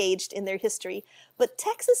that engaged in their history, but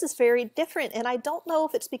Texas is very different. And I don't know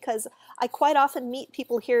if it's because I quite often meet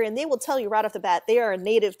people here and they will tell you right off the bat, they are a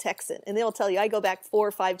native Texan, and they'll tell you, I go back 4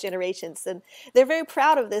 or 5 generations, and they're very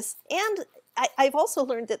proud of this. And I've also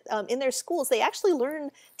learned that in their schools, they actually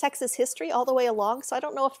learn Texas history all the way along. So I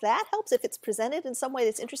don't know if that helps, if it's presented in some way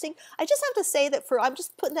that's interesting. I just have to say that I'm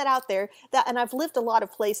just putting that out there, and I've lived a lot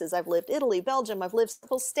of places. I've lived Italy, Belgium, I've lived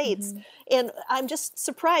several states. And I'm just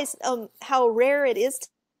surprised how rare it is to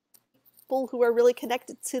people who are really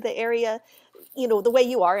connected to the area, the way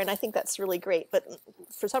you are. And I think that's really great. But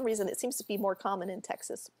for some reason, it seems to be more common in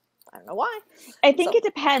Texas. I don't know why. I think it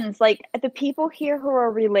depends. Like the people here who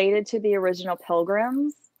are related to the original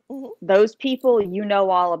Pilgrims, those people, you know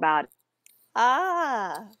all about it.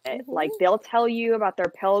 Like they'll tell you about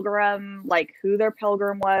their pilgrim, like who their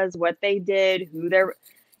pilgrim was, what they did, who their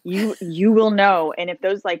you will know. And if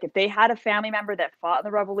those, like if they had a family member that fought in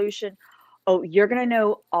the Revolution, oh, you're gonna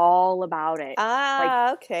know all about it.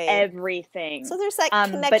 Like okay. Everything. So there's that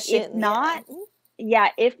connection. But if not,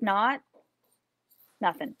 if not,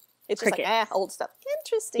 nothing. It's just like old stuff.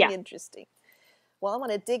 Interesting, interesting. Well, I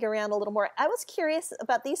want to dig around a little more. I was curious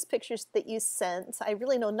about these pictures that you sent. I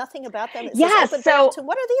really know nothing about them. It says Open Barrington.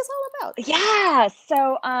 What are these all about? Yeah,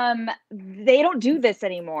 so they don't do this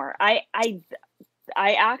anymore. I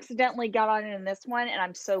accidentally got on in this one, and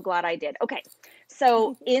I'm so glad I did. Okay,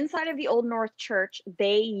 so inside of the Old North Church,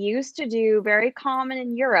 they used to do, very common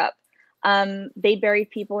in Europe, they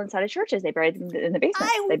buried people inside of churches. They buried them in the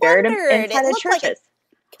basement. They buried them inside of churches.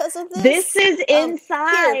 Because of this is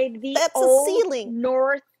inside the Old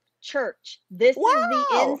North Church. This is the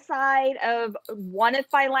inside of 1 if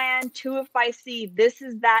by land, 2 if by sea. This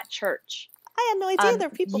is that church. I had no idea there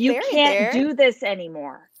are people buried there. You can't do this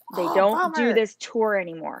anymore. They don't do this tour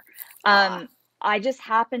anymore. I just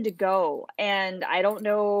happened to go, and I don't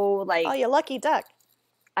know, like, oh, you lucky duck.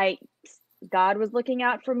 God was looking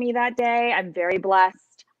out for me that day. I'm very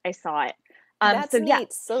blessed. I saw it. That's neat. Yeah,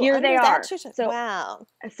 so here they are. So, wow.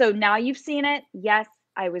 So now you've seen it. Yes,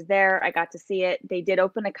 I was there. I got to see it. They did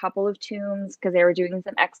open a couple of tombs because they were doing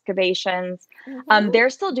some excavations.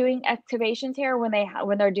 They're still doing excavations here when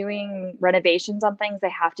they're doing renovations on things.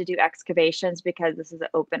 They have to do excavations because this is an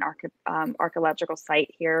open archaeological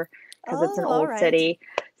site here because it's an old city.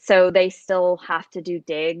 So they still have to do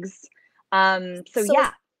digs. So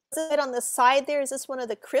yeah. Is it on the side there? Is this one of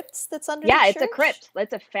the crypts that's under the church? Yeah, it's a crypt.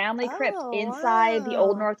 It's a family crypt inside the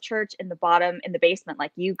Old North Church in the bottom, in the basement.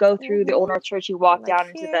 Like you go through the Old North Church, you walk down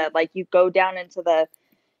into you go down into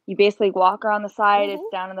you basically walk around the side, it's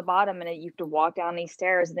down in the bottom, and you have to walk down these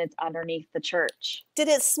stairs, and it's underneath the church. Did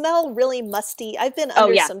it smell really musty? I've been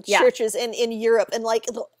under some churches in Europe, and like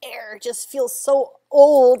the air just feels so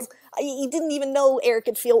old. You didn't even know air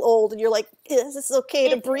could feel old, and you're like, is this okay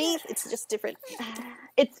to breathe? It's just different.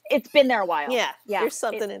 It's been there a while. Yeah. There's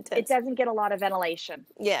something intense. It doesn't get a lot of ventilation.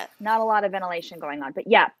 Yeah. Not a lot of ventilation going on, but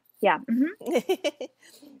yeah.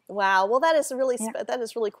 Wow. Well, that is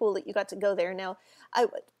really cool that you got to go there. Now,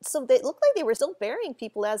 so they look like they were still burying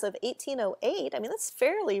people as of 1808. I mean, that's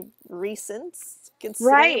fairly recent.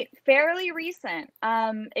 Right. Fairly recent.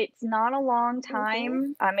 It's not a long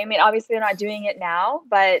time. I mean, obviously they're not doing it now,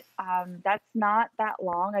 but that's not that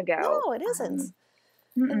long ago. No, it isn't.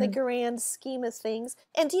 In the grand scheme of things.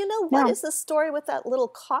 And do you know what is the story with that little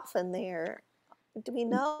coffin there? Do we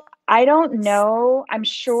know? I don't know. I'm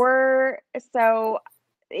sure. So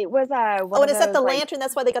it was and is that the lantern?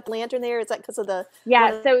 That's why they got the lantern there? Is that because of the...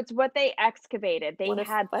 Yeah, so it's what they excavated. They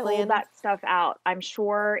had pulled that stuff out. I'm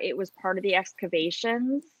sure it was part of the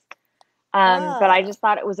excavations. But I just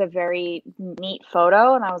thought it was a very neat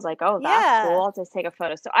photo, and I was like, oh, that's cool. I'll just take a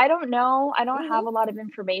photo. So I don't know. I don't have a lot of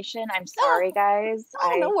information. I'm sorry, guys.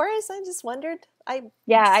 No worries. I just wondered. I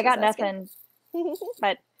got nothing.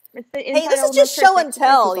 But it's the hey, this is just show and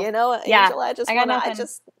tell, you know, Angela. I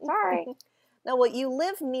just sorry. Now, what, you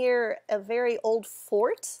live near a very old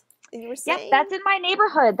fort? You were saying? Yep, that's in my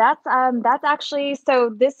neighborhood. That's actually,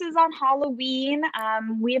 so this is on Halloween.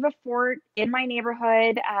 We have a fort in my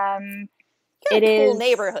neighborhood. It is a cool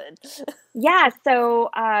neighborhood. Yeah,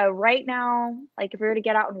 so right now, like if we were to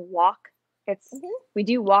get out and walk, we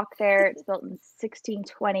do walk there. It's built in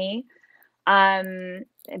 1620. I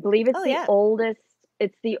believe it's oldest.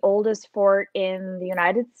 It's the oldest fort in the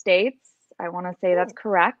United States. I want to say that's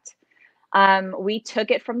correct. We took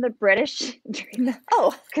it from the British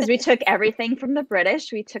because we took everything from the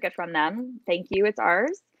British. We took it from them. Thank you. It's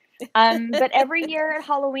ours. But every year at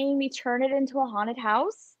Halloween, we turn it into a haunted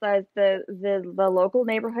house. The local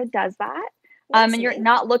neighborhood does that. And you're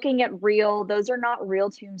not looking at those are not real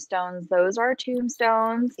tombstones. Those are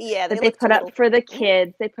tombstones that they put up for the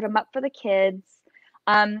kids. They put them up for the kids.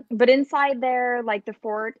 But inside there, like the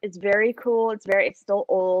fort is very cool. It's still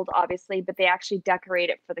old, obviously, but they actually decorate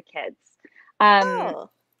it for the kids. But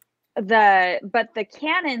the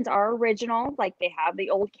cannons are original. Like they have the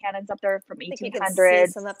old cannons up there from 1800s. You can see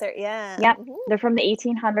some up there, yeah. Yep, they're from the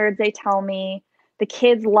 1800s. They tell me the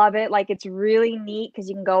kids love it. Like it's really neat because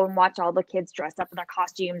you can go and watch all the kids dressed up in their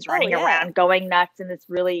costumes, running around, going nuts, and it's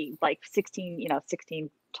really like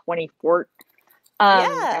 1620 fort. I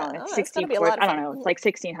don't know, 1640. I don't know. It's like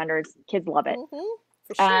 1600s. Kids love it.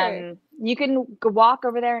 For sure. You can walk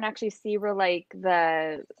over there and actually see where like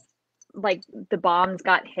like the bombs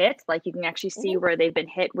got hit. Like you can actually see where they've been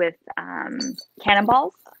hit with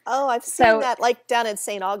cannonballs. Oh, I've seen that like down in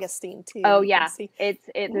St. Augustine too. Oh yeah,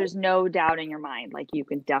 there's no doubt in your mind. Like you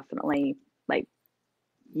can definitely like,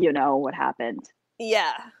 you know what happened.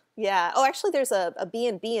 Yeah, yeah. Oh, actually, there's a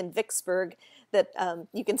B&B in Vicksburg that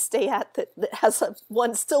you can stay at that has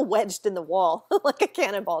one still wedged in the wall, like a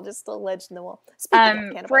cannonball, just still wedged in the wall. Speaking of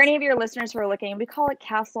cannonballs. For any of your listeners who are looking, we call it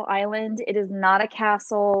Castle Island. It is not a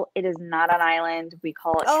castle. It is not an island. We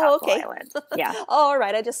call it Castle Island. Yeah. All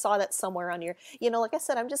right. I just saw that somewhere on your, like I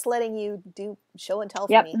said, I'm just letting you do show and tell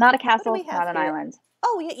for me. Not a castle, not an island.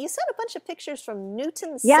 Oh, you sent a bunch of pictures from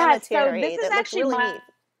Newton Cemetery. So this is actually really neat.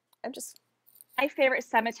 I'm just... my favorite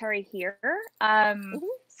cemetery here.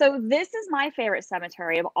 So this is my favorite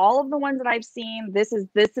cemetery of all of the ones that I've seen. This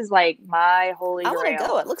is like my holy grail. I want to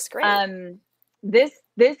go. It looks great. This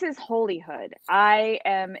is Holyhood. I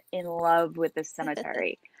am in love with this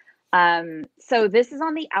cemetery. So this is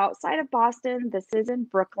on the outside of Boston. This is in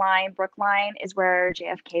Brookline. Brookline is where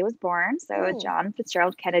JFK was born. So John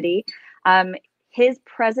Fitzgerald Kennedy. His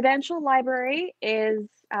presidential library is,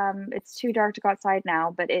 it's too dark to go outside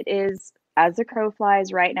now, but it is, as the crow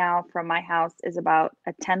flies right now from my house, is about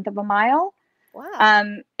 1/10 of a mile.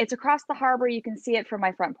 Wow. It's across the harbor. You can see it from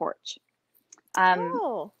my front porch.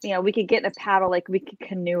 We could get in a paddle, like we could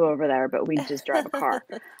canoe over there, but we just drive a car.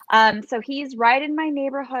 So he's right in my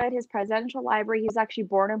neighborhood, his presidential library. He's actually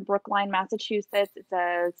born in Brookline, Massachusetts. It's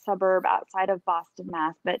a suburb outside of Boston,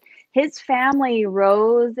 Mass. But his family,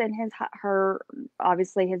 Rose and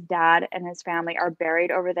obviously his dad and his family are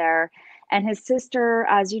buried over there. And his sister,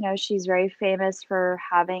 as you know, she's very famous for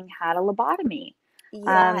having had a lobotomy.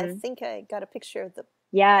 Yeah, I think I got a picture of the...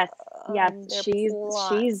 Yes,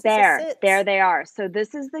 she's there. There they are. So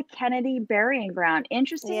this is the Kennedy burying ground.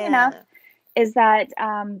 Interesting enough is that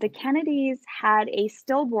the Kennedys had a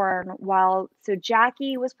stillborn so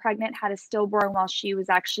Jackie was pregnant, had a stillborn while she was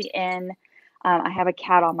actually in, I have a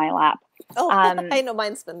cat on my lap. Oh, I know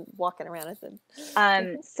mine's been walking around.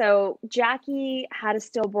 So Jackie had a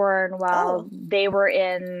stillborn while they were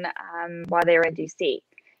in DC.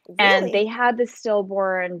 Really? And they had the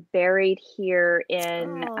stillborn buried here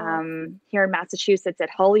in Massachusetts at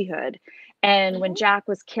Holyhood. And when Jack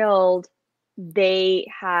was killed, they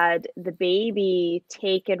had the baby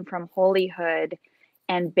taken from Holyhood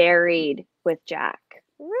and buried with Jack.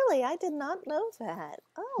 Really? I did not know that.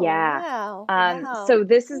 Oh, yeah. Wow. So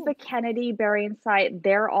this is the Kennedy burying site.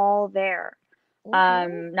 They're all there.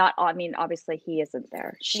 Obviously he isn't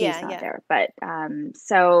there. She's not there. But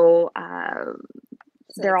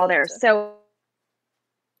they're all there. So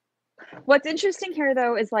what's interesting here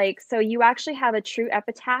though is so you actually have a true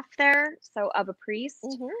epitaph there, so of a priest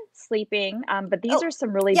sleeping. But these are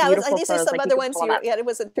some really beautiful these photos. Are some other ones. It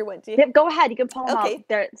wasn't true ones. Go ahead, you can pull them up.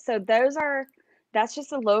 There. So that's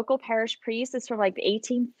just a local parish priest. It's from like the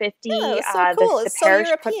 1850. So cool. The parish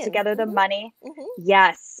put together the money.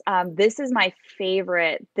 Yes. This is my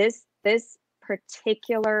favorite. This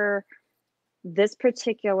particular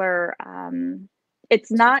it's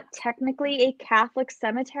not technically a Catholic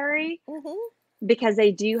cemetery because they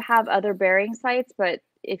do have other burying sites, but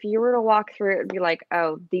if you were to walk through it, would be like,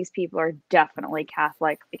 oh, these people are definitely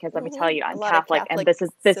Catholic, because let me tell you, I'm Catholic, and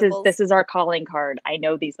this is our calling card. I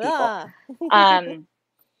know these people.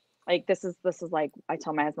 Like this is like, I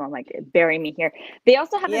tell my husband, I'm like, bury me here. They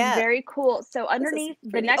also have this very cool, so underneath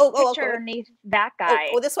the next picture, underneath that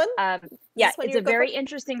guy. This one? It's a very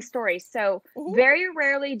interesting story. So very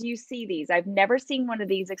rarely do you see these. I've never seen one of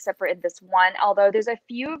these except for in this one, although there's a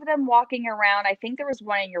few of them walking around. I think there was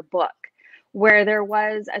one in your book where there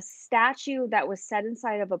was a statue that was set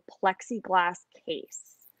inside of a plexiglass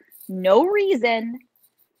case. No reason.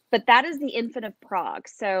 But that is the Infant of Prague.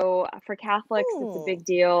 So for Catholics, it's a big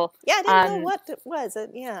deal. Yeah, I didn't know what it was.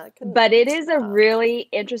 But it is a really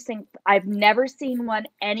interesting. I've never seen one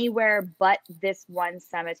anywhere but this one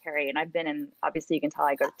cemetery. And I've been in, obviously you can tell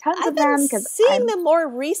I go to tons of them. I've been seeing them more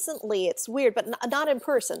recently. It's weird, but not in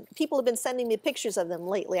person. People have been sending me pictures of them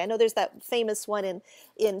lately. I know there's that famous one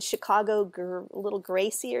in Chicago, Little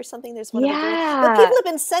Gracie or something. There's one of the but people have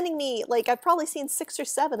been sending me, like, I've probably seen 6 or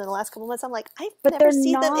 7 in the last couple of months. I'm like, I've never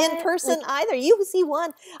seen them in person either. You see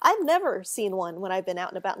one. I've never seen one when I've been out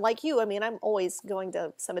and about. Like you, I mean, I'm always going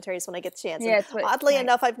to cemeteries when I get the chance. Oddly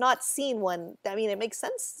enough, I've not seen one. I mean, it makes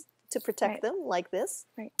sense to protect them like this.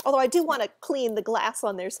 Although I do want to clean the glass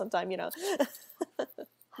on there sometime,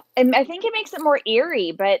 And I think it makes it more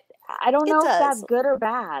eerie, but I don't know if that's good or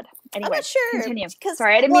bad. Anyway, I'm not sure. Continue.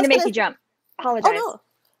 Sorry, I didn't mean to make you jump. Apologize. Oh, no.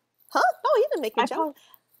 Huh? No, you didn't make me jump.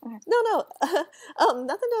 No,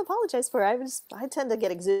 nothing to apologize for. I tend to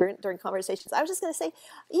get exuberant during conversations. I was just going to say,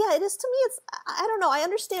 yeah, it is to me. I don't know. I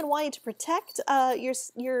understand wanting to protect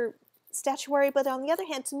your statuary, but on the other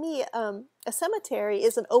hand, to me, a cemetery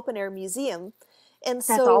is an open air museum, and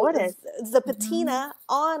That's all so it is. the patina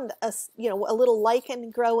on a little lichen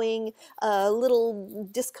growing, a little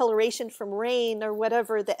discoloration from rain or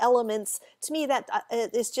whatever the elements. To me, that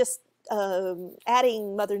is just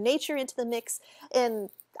adding Mother Nature into the mix. And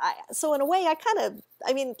so in a way, I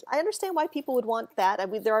understand why people would want that. I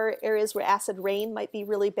mean, there are areas where acid rain might be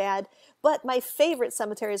really bad, but my favorite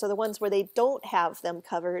cemeteries are the ones where they don't have them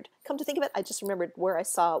covered. Come to think of it, I just remembered where I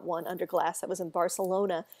saw one under glass. That was in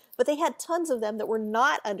Barcelona, but they had tons of them that were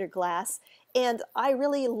not under glass, and I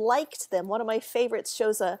really liked them. One of my favorites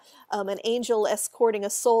shows an angel escorting a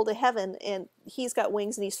soul to heaven, and he's got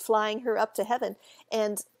wings and he's flying her up to heaven.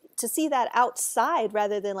 And to see that outside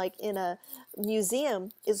rather than like in a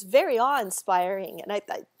museum is very awe-inspiring. And I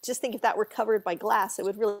just think if that were covered by glass, it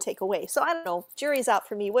would really take away. So I don't know, jury's out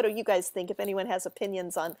for me. What do you guys think, if anyone has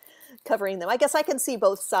opinions on covering them? I guess I can see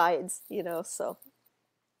both sides, so.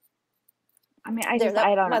 I mean, I don't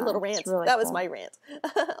know. My little rant. Really that cool. was my rant.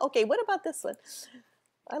 Okay, what about this one?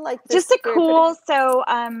 I like this. Just a cool, so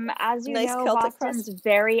as you nice know, Celtic Boston's crust.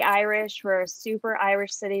 very Irish. We're a super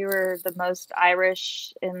Irish city. We're the most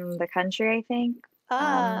Irish in the country, I think.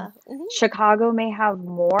 Chicago may have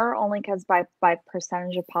more, only because by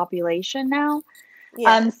percentage of population now.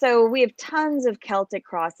 Yeah. So we have tons of Celtic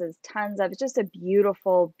crosses, it's just a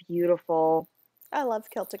beautiful, beautiful. I love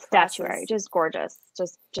Celtic statuary. crosses. Just gorgeous.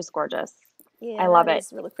 Just gorgeous. Yeah, I love it.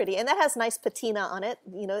 It's really pretty, and that has nice patina on it.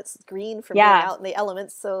 It's green from being out in the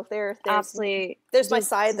elements. So there's absolutely. There's my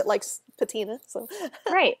side that likes patina. So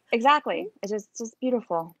right, exactly. It's just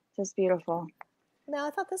beautiful. Just beautiful. Now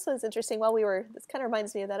I thought this was interesting. This kind of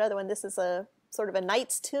reminds me of that other one. This is a sort of a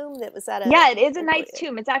knight's tomb that was at a. Yeah, it is a knight's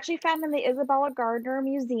tomb. It's actually found in the Isabella Gardner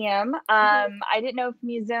Museum. I didn't know if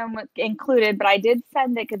museum was included, but I did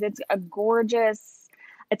send it because it's a gorgeous.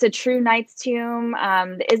 It's a true knight's tomb.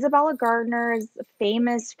 The Isabella Gardner is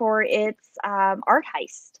famous for its art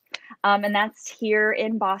heist. And that's here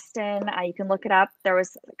in Boston. You can look it up. There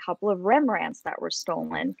was a couple of Rembrandts that were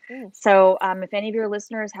stolen. So if any of your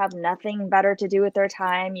listeners have nothing better to do with their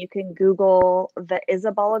time, you can Google the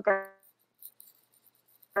Isabella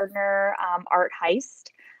Gardner art heist.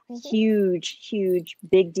 Huge,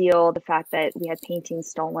 big deal. The fact that we had paintings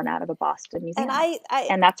stolen out of a Boston museum,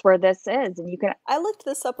 and that's where this is. And you can. I looked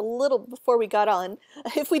this up a little before we got on.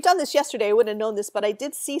 If we'd done this yesterday, I wouldn't have known this, but I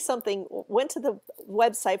did see something. Went to the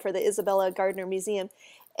website for the Isabella Gardner Museum,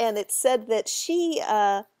 and it said that she,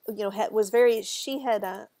 She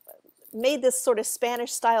had made this sort of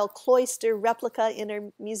Spanish-style cloister replica in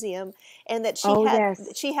her museum, and that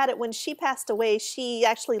she had it when she passed away. She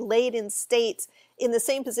actually laid in state in the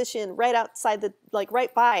same position right outside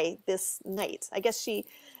right by this knight. I guess she,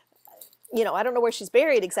 I don't know where she's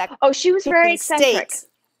buried exactly. Oh, she was very eccentric.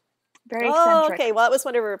 Very eccentric. Okay. Well, that was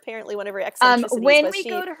one of her eccentricities. When we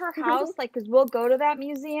go to her house, because we'll go to that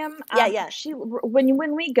museum. She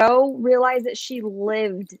when we go, realize that she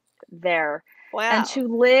lived there. Wow. And to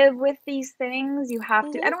live with these things, you have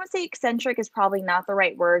to. I don't want to say eccentric is probably not the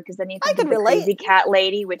right word, because then you think of the crazy cat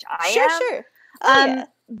lady, which I am. Sure. Yeah.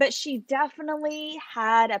 But she definitely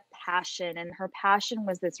had a passion, and her passion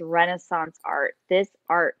was this Renaissance art,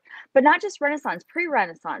 but not just Renaissance,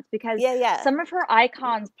 pre-Renaissance, because some of her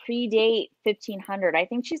icons predate 1500. I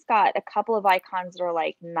think she's got a couple of icons that are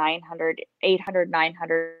like 900, 800,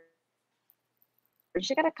 900.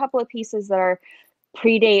 She got a couple of pieces that are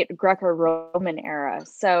predate Greco-Roman era.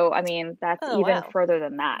 So, I mean, that's even further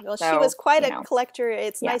than that. Well, she was quite a collector.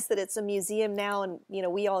 It's nice that it's a museum now, and,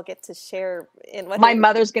 we all get to share in what my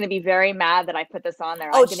mother's going to be very mad that I put this on there.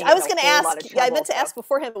 Oh, I was going to ask. I meant to ask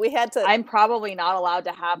beforehand, but we had to. I'm probably not allowed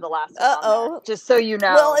to have the last one on there, just so you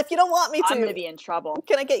know. Well, if you don't want me to, I'm going to be in trouble.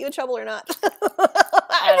 Can I get you in trouble or not?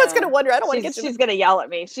 I was going to wonder. I don't want to get you. She's going to yell at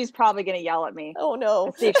me. She's probably going to yell at me. Oh, no.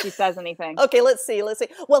 Let's see if she says anything. Okay, let's see.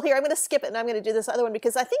 Well, here, I'm going to skip it, and I'm going to do this other one,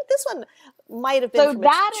 because I think this one might have been from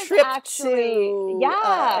a trip to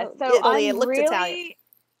Italy and looked Italian.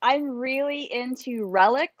 I'm really into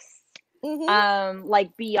relics,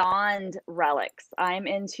 like beyond relics. I'm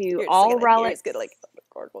into all relics. Good, like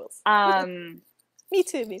gargoyles. Me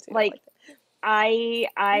too. Like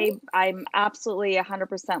I'm absolutely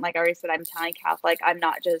 100%, like I already said, I'm Italian Catholic. I'm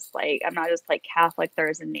not just like Catholic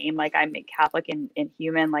there's a name, like I'm Catholic in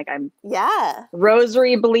human, like I'm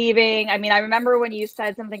rosary believing. I mean, I remember when you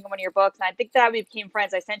said something in one of your books, and I think that we became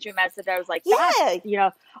friends. I sent you a message. I was like, that's, you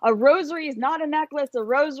know, a rosary is not a necklace. A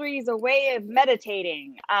rosary is a way of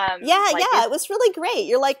meditating. It was really great.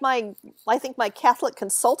 You're like I think my Catholic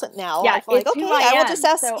consultant now. Yeah, I'm like, it's okay, who I I will am. just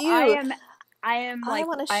ask So you. I am like,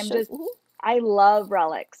 mm-hmm. I love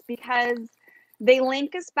relics because they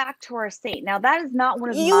link us back to our saint. Now, that is not one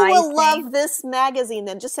of you my will things. love this magazine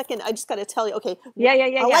then. Just a second, I just got to tell you. Okay. Yeah.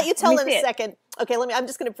 I'll let you tell in a second. Okay, I'm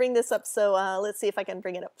just going to bring this up. So let's see if I can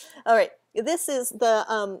bring it up. All right. This is the,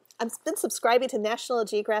 I've been subscribing to National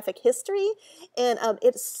Geographic History, and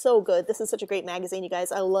it's so good. This is such a great magazine, you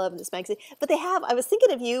guys. I love this magazine. But I was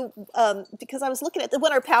thinking of you because I was looking at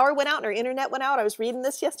when our power went out and our internet went out. I was reading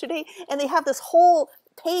this yesterday, and they have this whole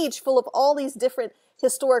page full of all these different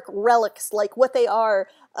historic relics, like what they are,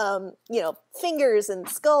 fingers and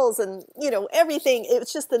skulls and, everything.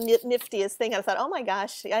 It's just the niftiest thing. I thought, oh my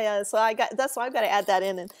gosh. Yeah. So that's why I've got to add that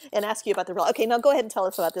in and ask you about the relic. Okay, now go ahead and tell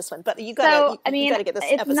us about this one. But you got to get this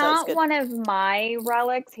episode. It's not one of my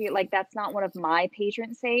relics. That's not one of my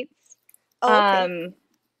patron saints. Oh,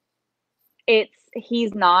 okay.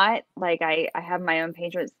 He's not, like, I have my own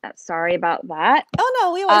patrons. Sorry about that. Oh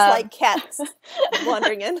no, we always like cats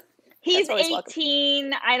wandering in. He's 18.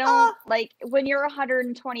 Welcome. I don't like when you're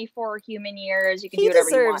 124 human years, you can do whatever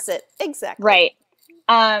you want. He deserves it. Exactly. Right.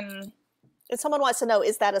 And someone wants to know,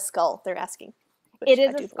 is that a skull? They're asking. It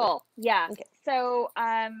is a skull. Yeah. Okay. So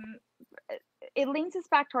it links us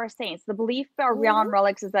back to our saints. The belief around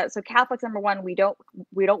relics is that, so Catholics, number one, we don't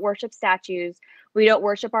worship statues, we don't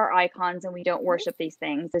worship our icons, and we don't worship these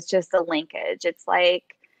things. It's just a linkage. It's like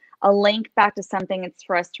a link back to something. It's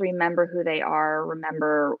for us to remember who they are,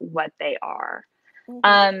 remember what they are.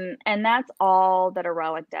 And that's all that a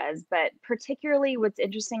relic does. But particularly what's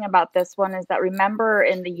interesting about this one is that, remember,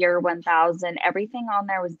 in the year 1000, everything on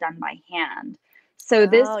there was done by hand. So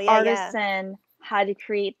this artisan had to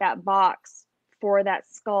create that box for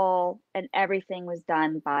that skull, and everything was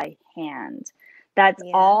done by hand. That's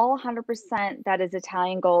all 100%. That is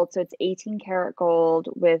Italian gold. So it's 18 karat gold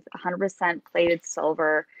with 100% plated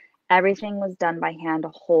silver. Everything was done by hand to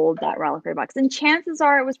hold that reliquary box. And chances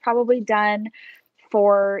are it was probably done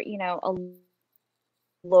for, a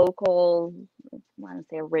local, I want to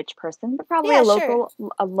say a rich person, but probably a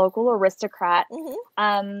local aristocrat.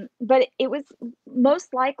 But it was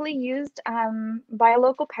most likely used by a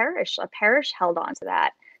local parish. A parish held on to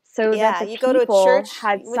that, so that the people go to a church,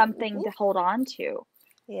 had something to hold on to.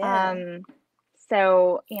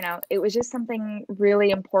 So, it was just something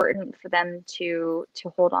really important for them to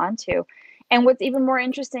hold on to. And what's even more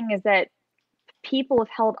interesting is that people have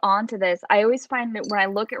held on to this. I always find that when I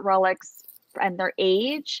look at relics and their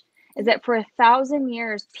age, is that for 1,000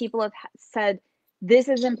 years, people have said, this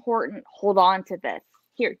is important, hold on to this.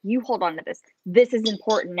 Here, you hold on to this. This is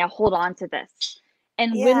important, now hold on to this.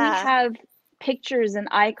 And when we have pictures and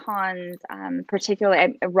icons,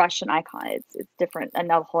 particularly a Russian icon, it's different,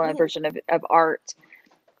 another whole other version of art.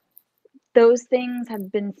 Those things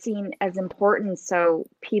have been seen as important, so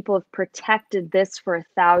people have protected this for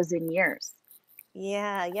 1,000 years.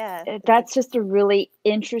 That's just a really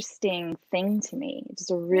interesting thing to me.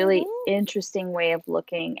 Just a really interesting way of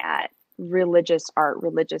looking at religious art,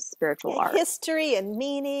 religious spiritual art, history and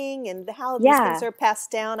meaning, and how these things are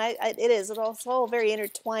passed down. It's all very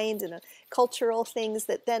intertwined in cultural things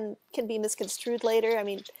that then can be misconstrued later. I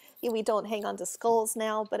mean, we don't hang on to skulls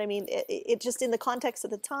now, but I mean, it just in the context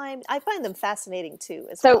of the time, I find them fascinating too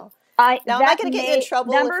as well. Am I going to get you in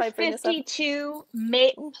trouble if I bring this up? Number 52,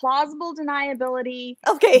 plausible deniability.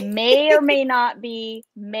 Okay. may or may not be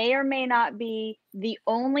the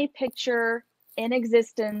only picture in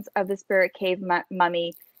existence of the Spirit Cave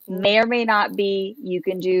mummy. May or may not be. You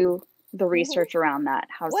can do the research around that.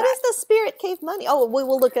 What is the Spirit Cave mummy? Oh, we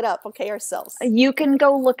will look it up. Okay, ourselves. You can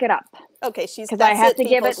go look it up. Okay, because I have to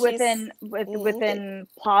give it within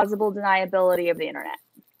plausible deniability of the internet.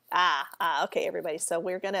 Okay, everybody. So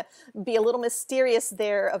we're going to be a little mysterious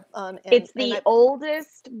there. It's the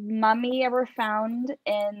oldest mummy ever found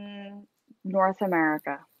in North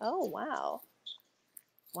America. Oh, wow.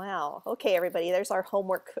 Wow. Okay, everybody. There's our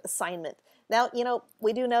homework assignment. Now,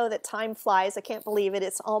 we do know that time flies. I can't believe it.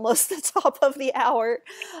 It's almost the top of the hour.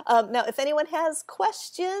 Now, if anyone has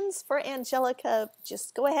questions for Angelica,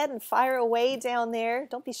 just go ahead and fire away down there.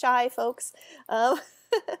 Don't be shy, folks.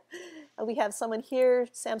 We have someone here,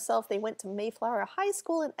 Sam Self. They went to Mayflower High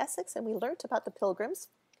School in Essex, and we learned about the Pilgrims.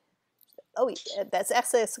 Oh, that's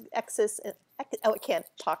Essex. Oh, I can't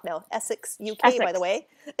talk now. Essex, UK, Essex. by the way.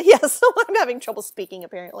 Yes, I'm having trouble speaking,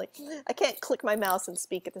 apparently. I can't click my mouse and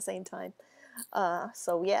speak at the same time.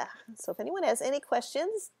 So, yeah. So if anyone has any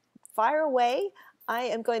questions, fire away. I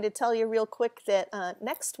am going to tell you real quick that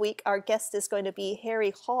next week our guest is going to be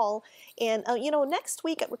Harry Hall. And, you know, next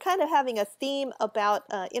week we're kind of having a theme about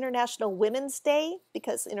International Women's Day,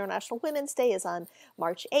 because International Women's Day is on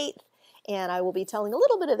March 8th. And I will be telling a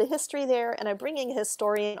little bit of the history there, and I'm bringing a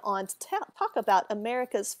historian on to talk about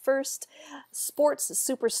America's first sports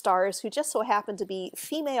superstars who just so happened to be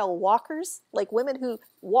female walkers, like women who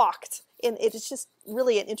walked. And it's just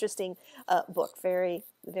really an interesting book, very,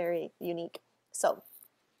 very unique. So,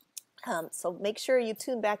 so make sure you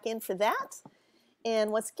tune back in for that.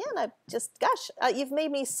 And once again, I just, gosh, you've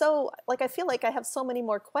made me so, like, I feel like I have so many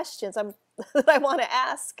more questions that I want to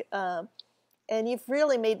ask. And you've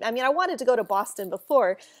really made, I mean, I wanted to go to Boston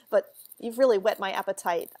before, but you've really whet my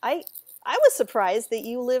appetite. I was surprised that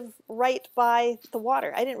you live right by the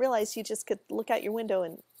water. I didn't realize you just could look out your window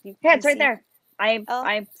and yeah, it's right there.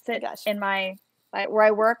 I sit in where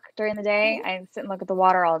I work during the day. Mm-hmm. I sit and look at the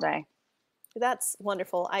water all day. That's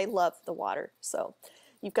wonderful. I love the water. So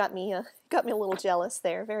you've got me a little jealous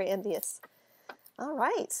there. Very envious. All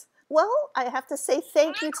right. Well, I have to say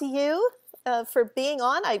thank you to you. For being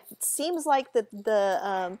on. It seems like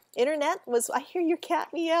the internet was, I hear your cat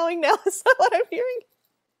meowing now. Is that what I'm hearing?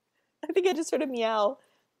 I think I just heard a meow.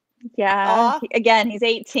 Yeah. Again, he's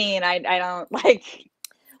 18. I don't like.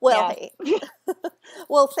 Well, yeah. Hey.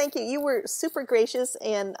 Well, thank you. You were super gracious,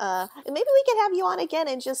 and maybe we could have you on again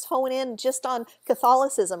and just hone in just on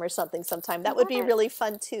Catholicism or something sometime. That would be really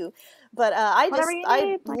fun too. But I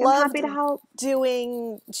loved happy to help.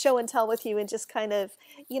 Doing show and tell with you, and just kind of,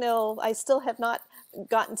 you know, I still have not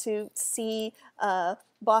gotten to see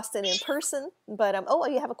Boston in person. But oh,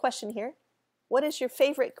 you have a question here. What is your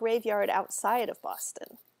favorite graveyard outside of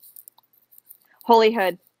Boston?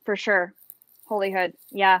 Holyhood, for sure. Holyhood.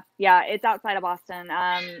 Yeah. It's outside of Boston.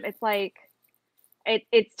 It's like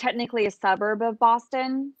it's technically a suburb of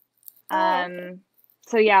Boston. Okay.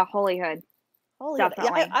 So yeah, Holyhood.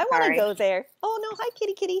 Definitely. Yeah, I want to go there. Oh no, hi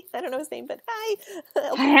kitty. I don't know his name, but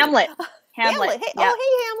hi. Hamlet. Hey, yep. Oh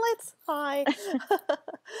hey Hamlet. Hi.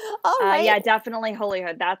 All right. Yeah, definitely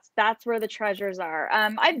Holyhood. That's where the treasures are.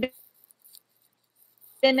 I've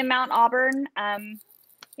been to Mount Auburn.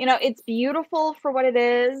 You know, it's beautiful for what it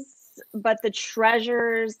is. But the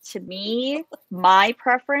treasures, to me, my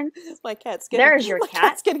preference. My cat's getting. There's your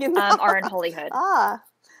cat. Are in Holyhood.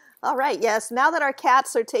 All right. Yes. Now that our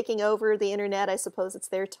cats are taking over the internet, I suppose it's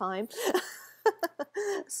their time.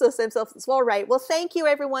 So all right. Well, thank you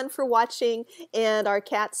everyone for watching, and our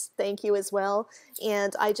cats, thank you as well.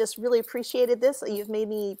 And I just really appreciated this. You've made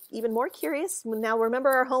me even more curious. Now remember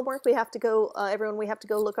our homework. We have to go. Everyone, we have to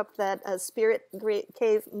go look up that Spirit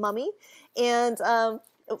Cave mummy, and.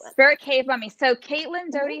 Spirit Cave mummy. So Caitlin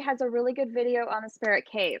Doty has a really good video on the Spirit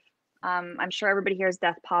Cave. I'm sure everybody here is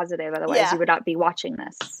death positive, otherwise you would not be watching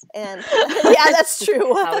this. And yeah, that's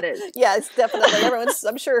true. How it is. Yeah, it's definitely everyone's.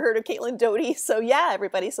 I'm sure heard of Caitlin Doty. So yeah,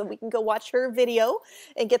 everybody. So we can go watch her video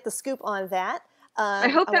and get the scoop on that. I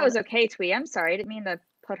hope that was okay, Twee. I'm sorry, I didn't mean to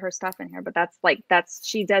put her stuff in here, but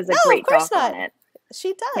she does a great job on it.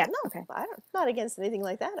 She does. Yeah, no, okay. I'm not against anything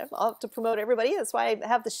like that. I'll have to promote everybody. That's why I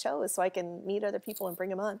have the show, is so I can meet other people and bring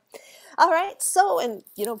them on. All right. So, and,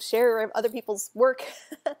 you know, share other people's work.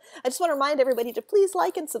 I just want to remind everybody to please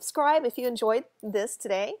like and subscribe if you enjoyed this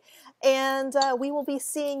today. And we will be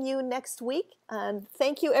seeing you next week. And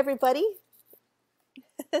thank you, everybody.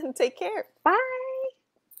 And take care. Bye.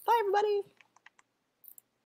 Bye, everybody.